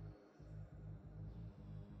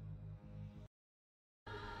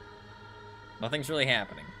 Nothing's really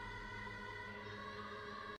happening.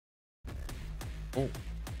 Oh.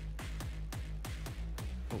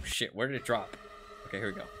 Oh shit, where did it drop? Okay, here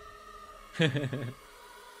we go.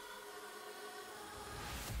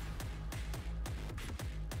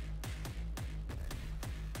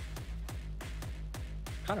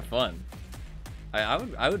 Kind of fun.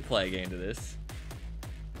 I would play a game to this.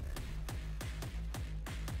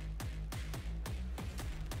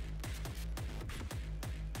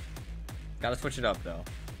 Gotta switch it up though.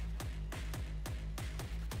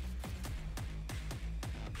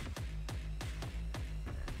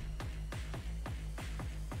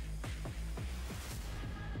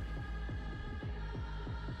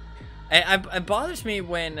 It bothers me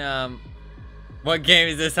when what game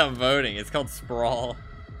is this I'm voting? It's called Sprawl.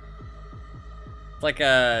 It's like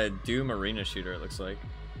a Doom arena shooter, it looks like.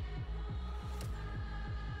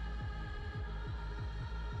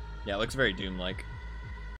 Yeah, it looks very Doom-like.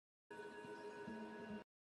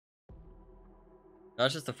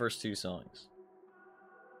 That's just the first two songs.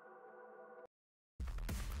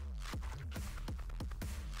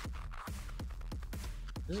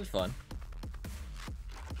 This is fun.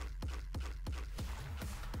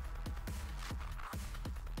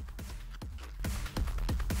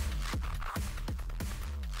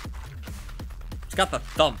 It's got the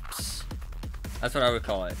thumps. That's what I would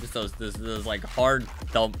call it. Just those like hard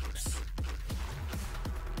thumps.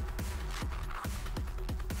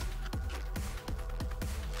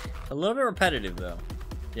 A little bit repetitive though.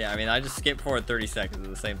 Yeah, I mean, I just skipped forward 30 seconds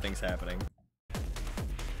and the same thing's happening.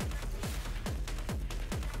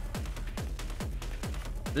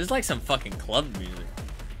 This is like some fucking club music.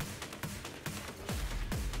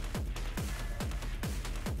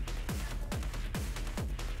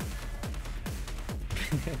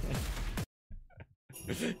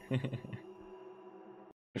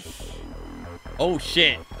 Oh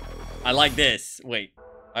shit, I like this. Wait,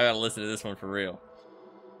 I gotta listen to this one for real.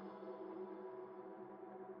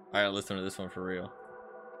 I gotta listen to this one for real.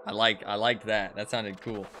 I liked that. That sounded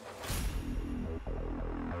cool.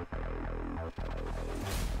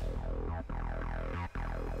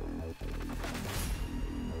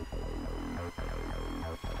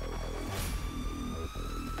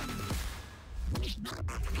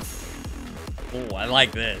 Oh, I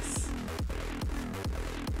like this.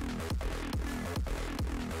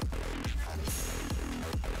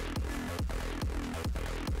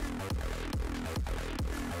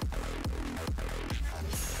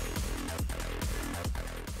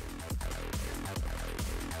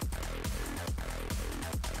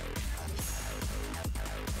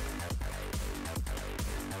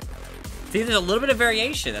 See, there's a little bit of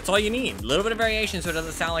variation. That's all you need. A little bit of variation so it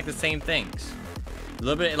doesn't sound like the same things. A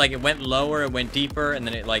little bit, like it went lower, it went deeper, and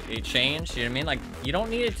then it changed. You know what I mean? Like, you don't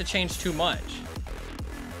need it to change too much.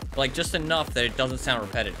 Like, just enough that it doesn't sound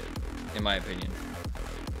repetitive, in my opinion.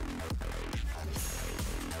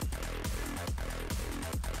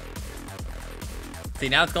 See,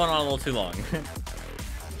 now it's going on a little too long.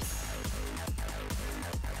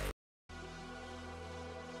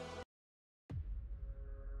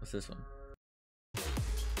 What's this one?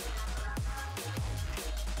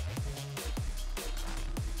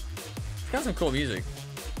 It's got some cool music.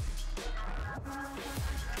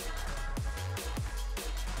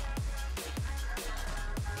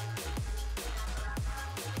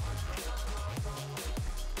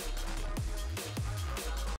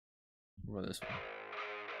 What about this one?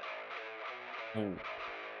 Oh.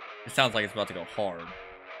 It sounds like it's about to go hard.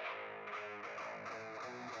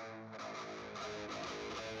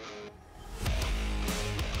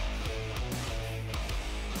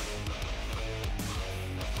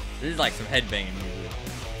 This is like some headbanging music.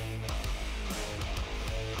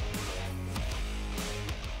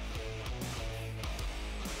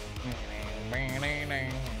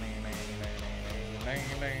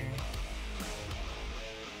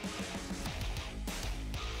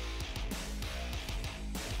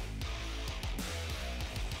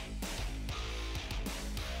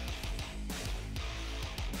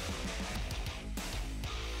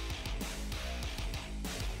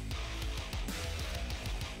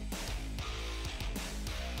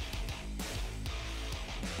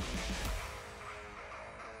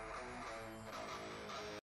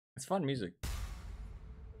 It's fun music.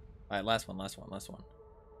 Alright, last one.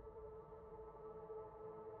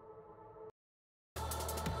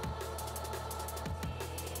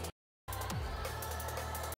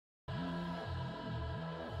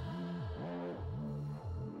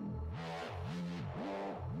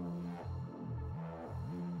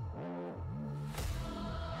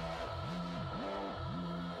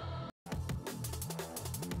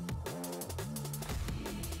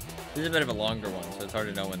 This is a bit of a longer one, so it's hard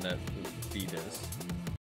to know when the beat is.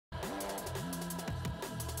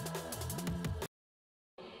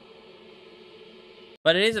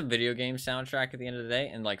 But it is a video game soundtrack at the end of the day,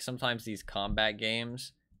 and like sometimes these combat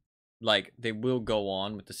games, like they will go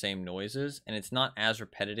on with the same noises, and it's not as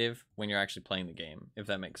repetitive when you're actually playing the game, if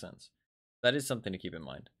that makes sense. That is something to keep in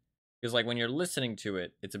mind. Because like when you're listening to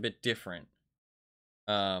it, it's a bit different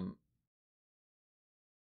than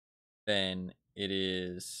it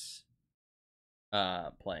is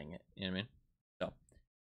playing it, you know what I mean? So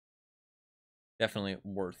definitely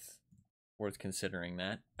worth considering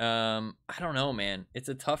that. I don't know, man. It's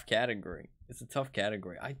a tough category.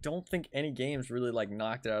 I don't think any games really like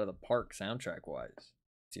knocked it out of the park soundtrack wise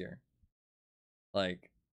this year. Like,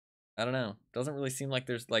 I don't know. Doesn't really seem like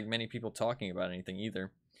there's like many people talking about anything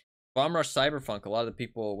either. Bomb Rush Cyberpunk, a lot of the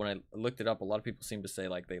people, when I looked it up, a lot of people seem to say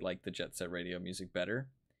like they like the Jet Set Radio music better,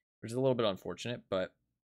 which is a little bit unfortunate, but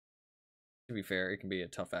to be fair, it can be a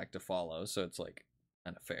tough act to follow, so it's like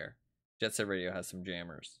kind of fair. Jet Set Radio has some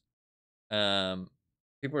jammers.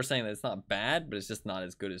 People are saying that it's not bad, but it's just not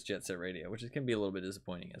as good as Jet Set Radio, which can be a little bit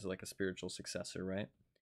disappointing as like a spiritual successor, right?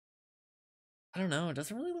 I don't know. It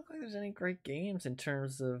doesn't really look like there's any great games in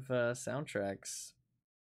terms of soundtracks.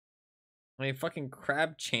 I mean, fucking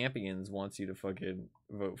Crab Champions wants you to fucking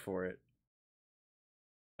vote for it.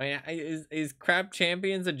 I mean, is Crab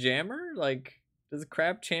Champions a jammer? Like, does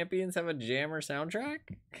Crab Champions have a jammer soundtrack?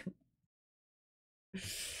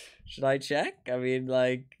 Should I check? I mean,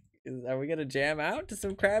 like, are we gonna jam out to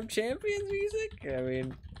some Crab Champions music? I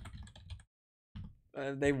mean,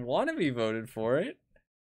 they want to be voted for it.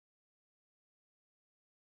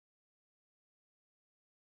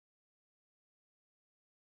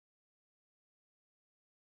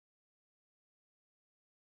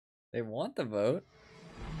 They want the vote.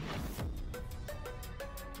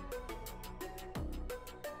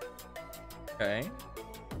 Okay.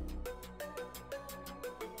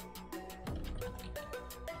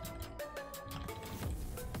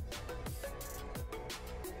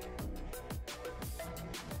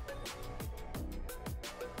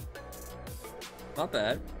 Not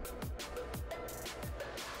bad.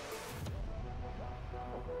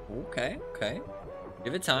 Okay, okay.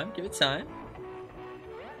 Give it time, give it time.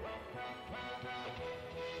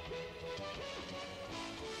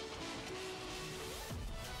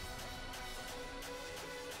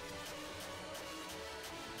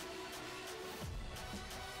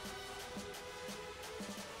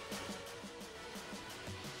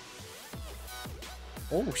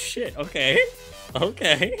 Oh shit, okay.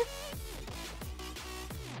 Okay.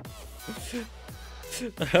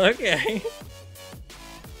 Okay.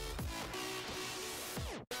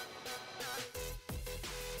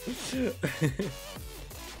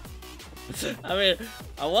 I mean,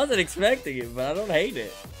 I wasn't expecting it, but I don't hate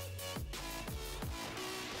it.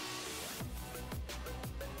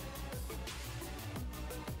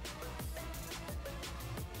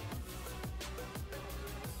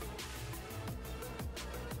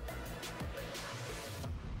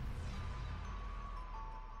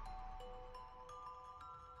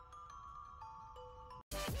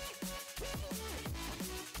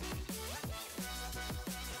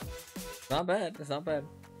 Not bad. It's not bad.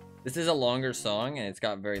 This is a longer song, and it's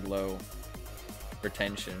got very low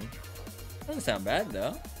retention. Doesn't sound bad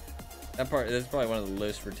though. That's probably one of the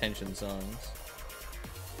lowest retention songs.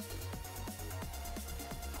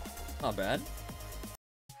 Not bad.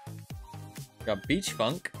 Got Beach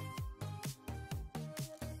Funk.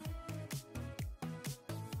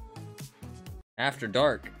 After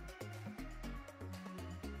Dark.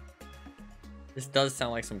 This does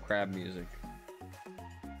sound like some crab music.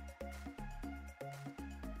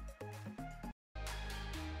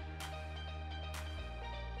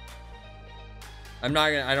 I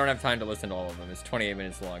don't have time to listen to all of them. It's 28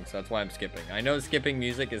 minutes long, so that's why I'm skipping. I know skipping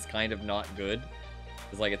music is kind of not good.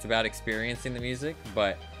 It's like, it's about experiencing the music,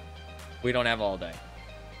 but we don't have all day.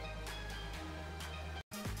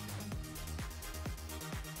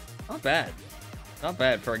 Not bad. Not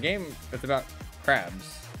bad. For a game that's about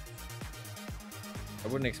crabs, I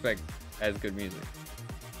wouldn't expect as good music.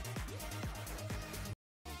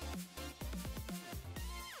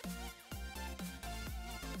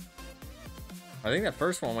 I think that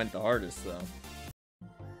first one went the hardest, though.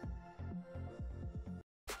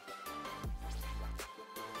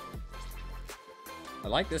 I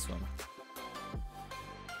like this one.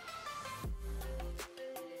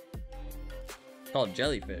 It's called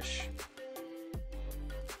Jellyfish.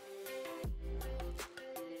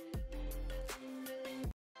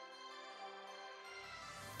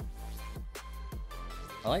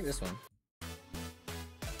 I like this one.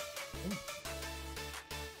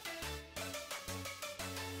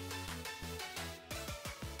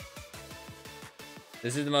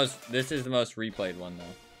 This is the most replayed one, though.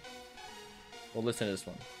 We'll listen to this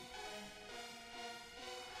one.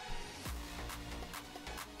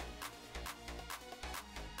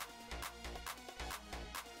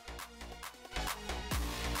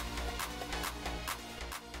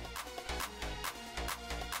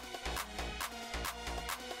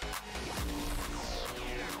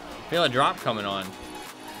 Feel a drop coming on.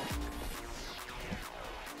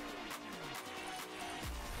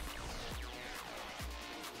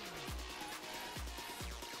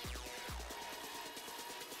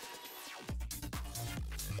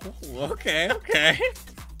 Okay, okay.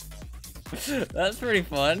 That's pretty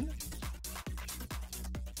fun.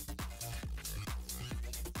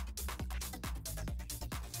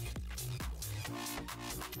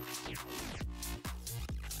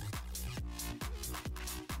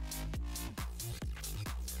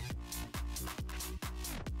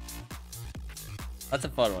 That's a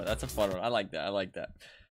fun one. That's a fun one. I like that. I like that.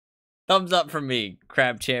 Thumbs up from me,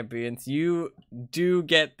 Crab Champions. You do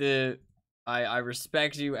get the... I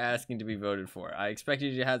respect you asking to be voted for. I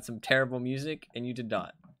expected you to have some terrible music, and you did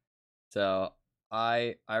not. So,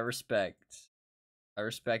 I respect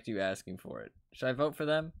you asking for it. Should I vote for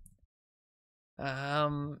them? I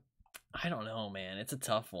don't know, man. It's a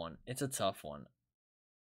tough one. It's a tough one.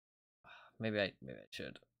 Maybe I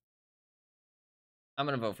should. I'm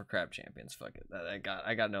gonna vote for Crab Champions. Fuck it.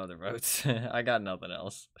 I got no other votes. I got nothing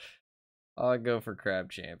else. I'll go for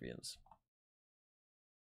Crab Champions.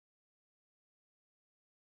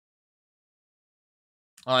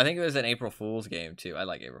 Oh, I think it was an April Fool's game too. I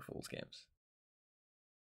like April Fool's games.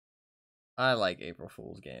 I like April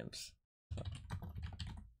Fool's games.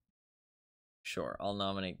 Sure, I'll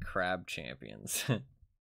nominate Crab Champions.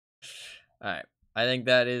 Alright, I think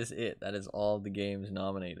that is it. That is all the games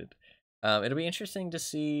nominated. It'll be interesting to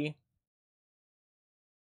see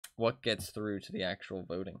what gets through to the actual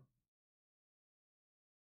voting.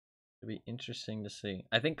 It'll be interesting to see.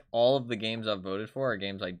 I think all of the games I've voted for are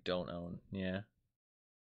games I don't own. Yeah.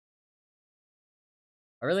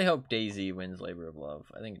 I really hope DayZ wins Labor of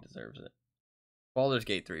Love. I think it deserves it. Baldur's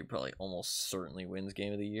Gate 3 probably almost certainly wins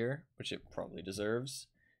Game of the Year, which it probably deserves.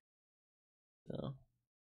 So,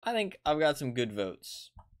 I think I've got some good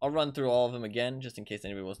votes. I'll run through all of them again, just in case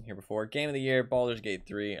anybody wasn't here before. Game of the Year, Baldur's Gate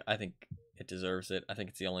 3. I think it deserves it. I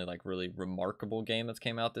think it's the only like really remarkable game that's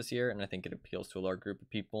came out this year, and I think it appeals to a large group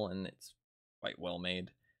of people, and it's quite well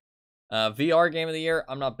made. VR Game of the Year.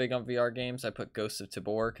 I'm not big on VR games. I put Ghosts of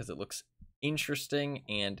Tabor because it looks interesting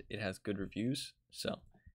and it has good reviews. So,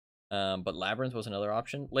 but Labyrinth was another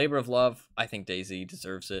option. Labor of Love. I think DayZ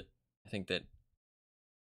deserves it. I think that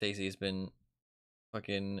DayZ has been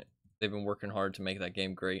fucking... They've been working hard to make that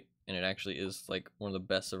game great, and it actually is like one of the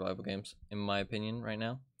best survival games in my opinion right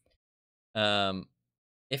now.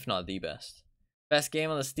 If not the best. Best game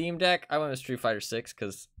on the Steam Deck. I went with Street Fighter 6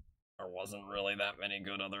 because there wasn't really that many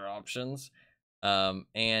good other options.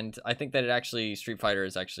 And I think that Street Fighter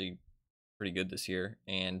is actually pretty good this year,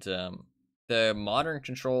 and the modern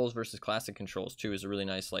controls versus classic controls too is a really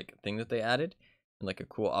nice like thing that they added, and like a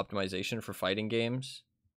cool optimization for fighting games,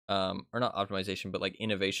 or not optimization but like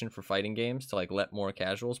innovation for fighting games to like let more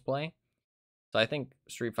casuals play. So I think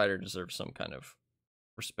Street Fighter deserves some kind of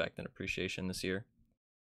respect and appreciation this year.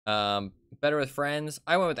 Better with Friends.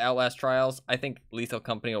 I went with Outlast Trials. I think Lethal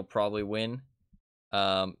Company will probably win.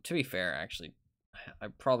 To be fair, actually, I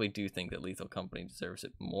probably do think that Lethal Company deserves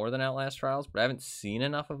it more than Outlast Trials, but I haven't seen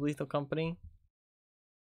enough of Lethal Company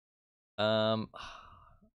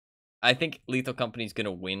I think Lethal Company's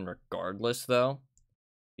gonna win regardless, though,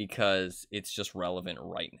 because it's just relevant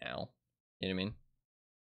right now. You know what I mean?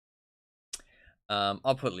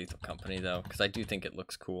 I'll put Lethal Company, though, because I do think it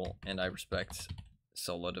looks cool, and I respect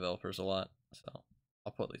solo developers a lot, so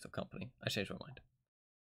I'll put Lethal Company. I changed my mind.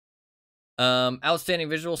 Outstanding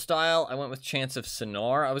visual style, I went with Chance of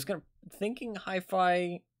Sonar. I was thinking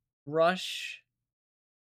Hi-Fi Rush,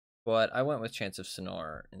 but I went with Chance of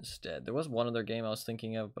Sonar instead. There was one other game I was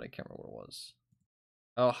thinking of, but I can't remember what it was.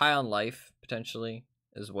 Oh, High on Life, potentially,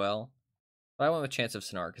 as well. But I went with Chance of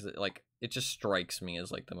Sonar, because it just strikes me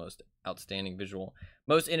as, like, the most outstanding visual.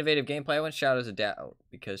 Most innovative gameplay, I went Shadows of Doubt,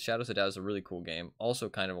 because Shadows of Doubt is a really cool game. Also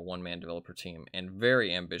kind of a one-man developer team, and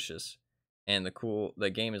very ambitious. And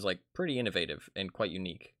the game is, like, pretty innovative and quite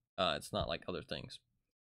unique. It's not like other things.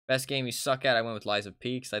 Best game you suck at, I went with Lies of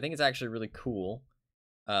P, because I think it's actually really cool.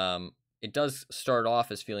 It does start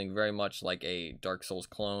off as feeling very much like a Dark Souls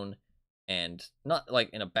clone, and not, like,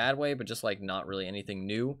 in a bad way, but just, like, not really anything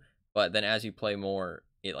new. But then as you play more,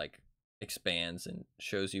 it, like, expands and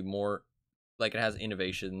shows you more, like, it has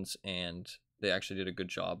innovations, and they actually did a good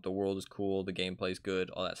job. The world is cool, the gameplay's good,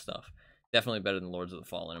 all that stuff. Definitely better than Lords of the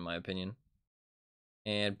Fallen, in my opinion.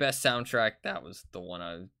 And best soundtrack, that was the one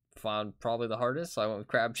I found probably the hardest, so I went with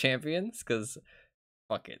Crab Champions, because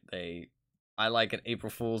fuck it, I like an April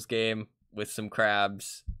Fool's game with some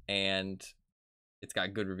crabs, and it's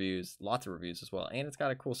got good reviews, lots of reviews as well, and it's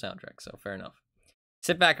got a cool soundtrack, so fair enough.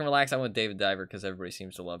 Sit back and relax. I went Dave the Diver because everybody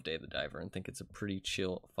seems to love Dave the Diver and think it's a pretty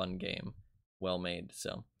chill, fun game. Well made,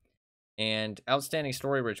 so. And Outstanding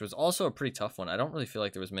Story, which was also a pretty tough one. I don't really feel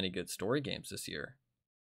like there was many good story games this year.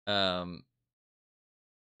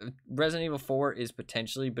 Resident Evil 4 is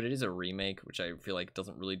potentially, but it is a remake, which I feel like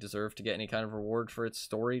doesn't really deserve to get any kind of reward for its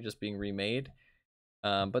story just being remade.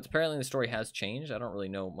 But apparently the story has changed. I don't really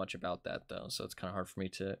know much about that, though, so it's kind of hard for me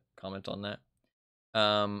to comment on that.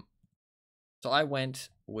 So I went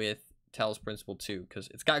with Talos Principle 2 because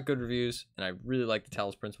it's got good reviews, and I really like the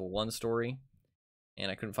Talos Principle 1 story,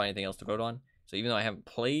 and I couldn't find anything else to vote on. So even though I haven't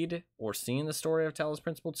played or seen the story of Talos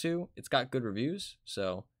Principle 2, it's got good reviews,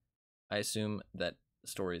 so I assume that the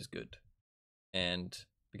story is good. And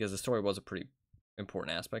because the story was a pretty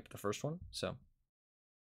important aspect of the first one, so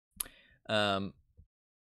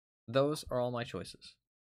those are all my choices.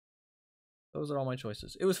 Those are all my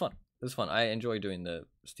choices. It was fun. It was fun. I enjoy doing the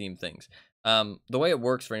Steam things. The way it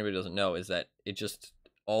works, for anybody who doesn't know, is that it just,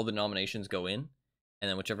 all the nominations go in, and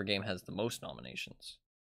then whichever game has the most nominations,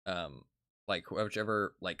 like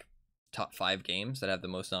whichever, like, top 5 games that have the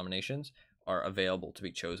most nominations are available to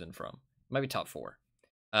be chosen from. It might be top 4.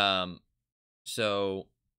 So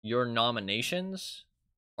your nominations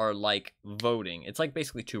are like voting. It's like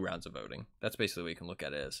basically 2 rounds of voting. That's basically what you can look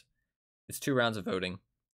at it as. It's 2 rounds of voting,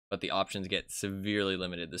 but the options get severely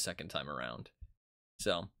limited the second time around.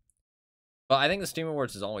 So, but I think the Steam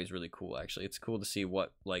Awards is always really cool, actually. It's cool to see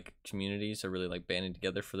what, like, communities are really, like, banding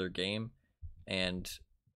together for their game, and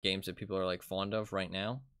games that people are, like, fond of right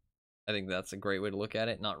now. I think that's a great way to look at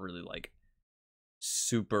it. Not really, like,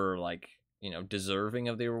 super, like, you know, deserving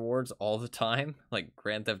of the awards all the time. Like,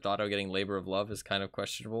 Grand Theft Auto getting Labor of Love is kind of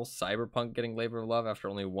questionable. Cyberpunk getting Labor of Love after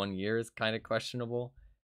only 1 year is kind of questionable.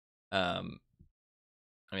 I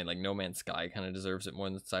mean, like, No Man's Sky kind of deserves it more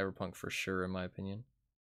than Cyberpunk for sure, in my opinion.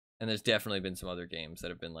 And there's definitely been some other games that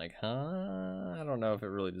have been like, I don't know if it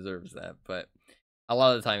really deserves that. But a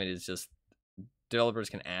lot of the time it is just developers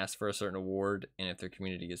can ask for a certain award, and if their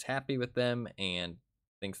community is happy with them and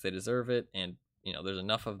thinks they deserve it, and, you know, there's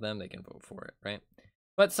enough of them, they can vote for it, right?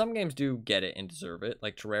 But some games do get it and deserve it,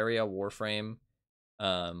 like Terraria, Warframe,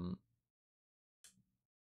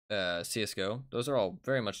 CSGO. Those are all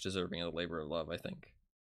very much deserving of the Labor of Love, I think.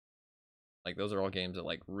 Like, those are all games that,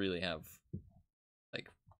 like, really have, like,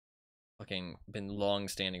 fucking been long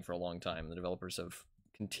standing for a long time. The developers have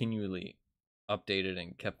continually updated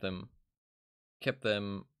and kept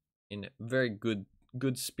them in very good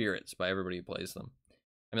spirits by everybody who plays them.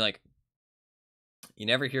 I mean, like, you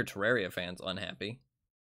never hear Terraria fans unhappy.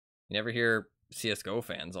 You never hear CSGO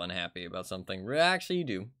fans unhappy about something. Actually,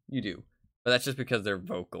 you do. But that's just because they're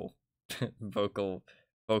vocal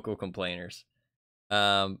complainers.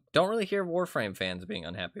 Don't really hear Warframe fans being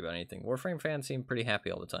unhappy about anything. Warframe fans seem pretty happy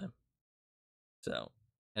all the time. So,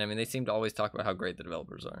 and I mean, they seem to always talk about how great the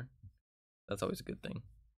developers are. That's always a good thing.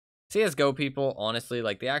 CSGO people, honestly,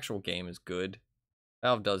 like, the actual game is good.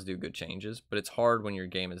 Valve does do good changes, but it's hard when your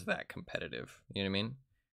game is that competitive. You know what I mean?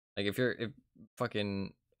 Like, if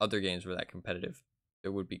fucking other games were that competitive,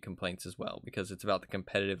 there would be complaints as well, because it's about the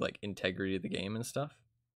competitive, like, integrity of the game and stuff.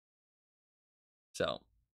 So,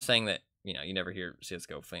 saying that you know, you never hear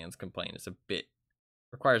CSGO fans complain.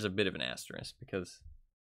 Requires a bit of an asterisk because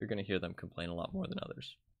you're going to hear them complain a lot more than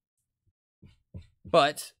others.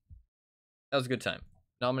 But that was a good time.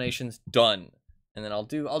 Nominations done. And then I'll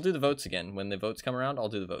do the votes again. When the votes come around, I'll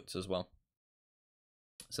do the votes as well.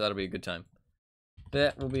 So that'll be a good time.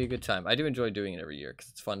 That will be a good time. I do enjoy doing it every year because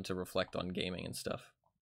it's fun to reflect on gaming and stuff.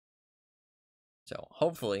 So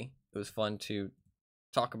hopefully it was fun to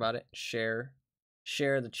talk about it, share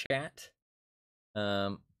the chat.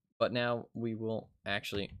 But now we will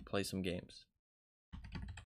actually play some games.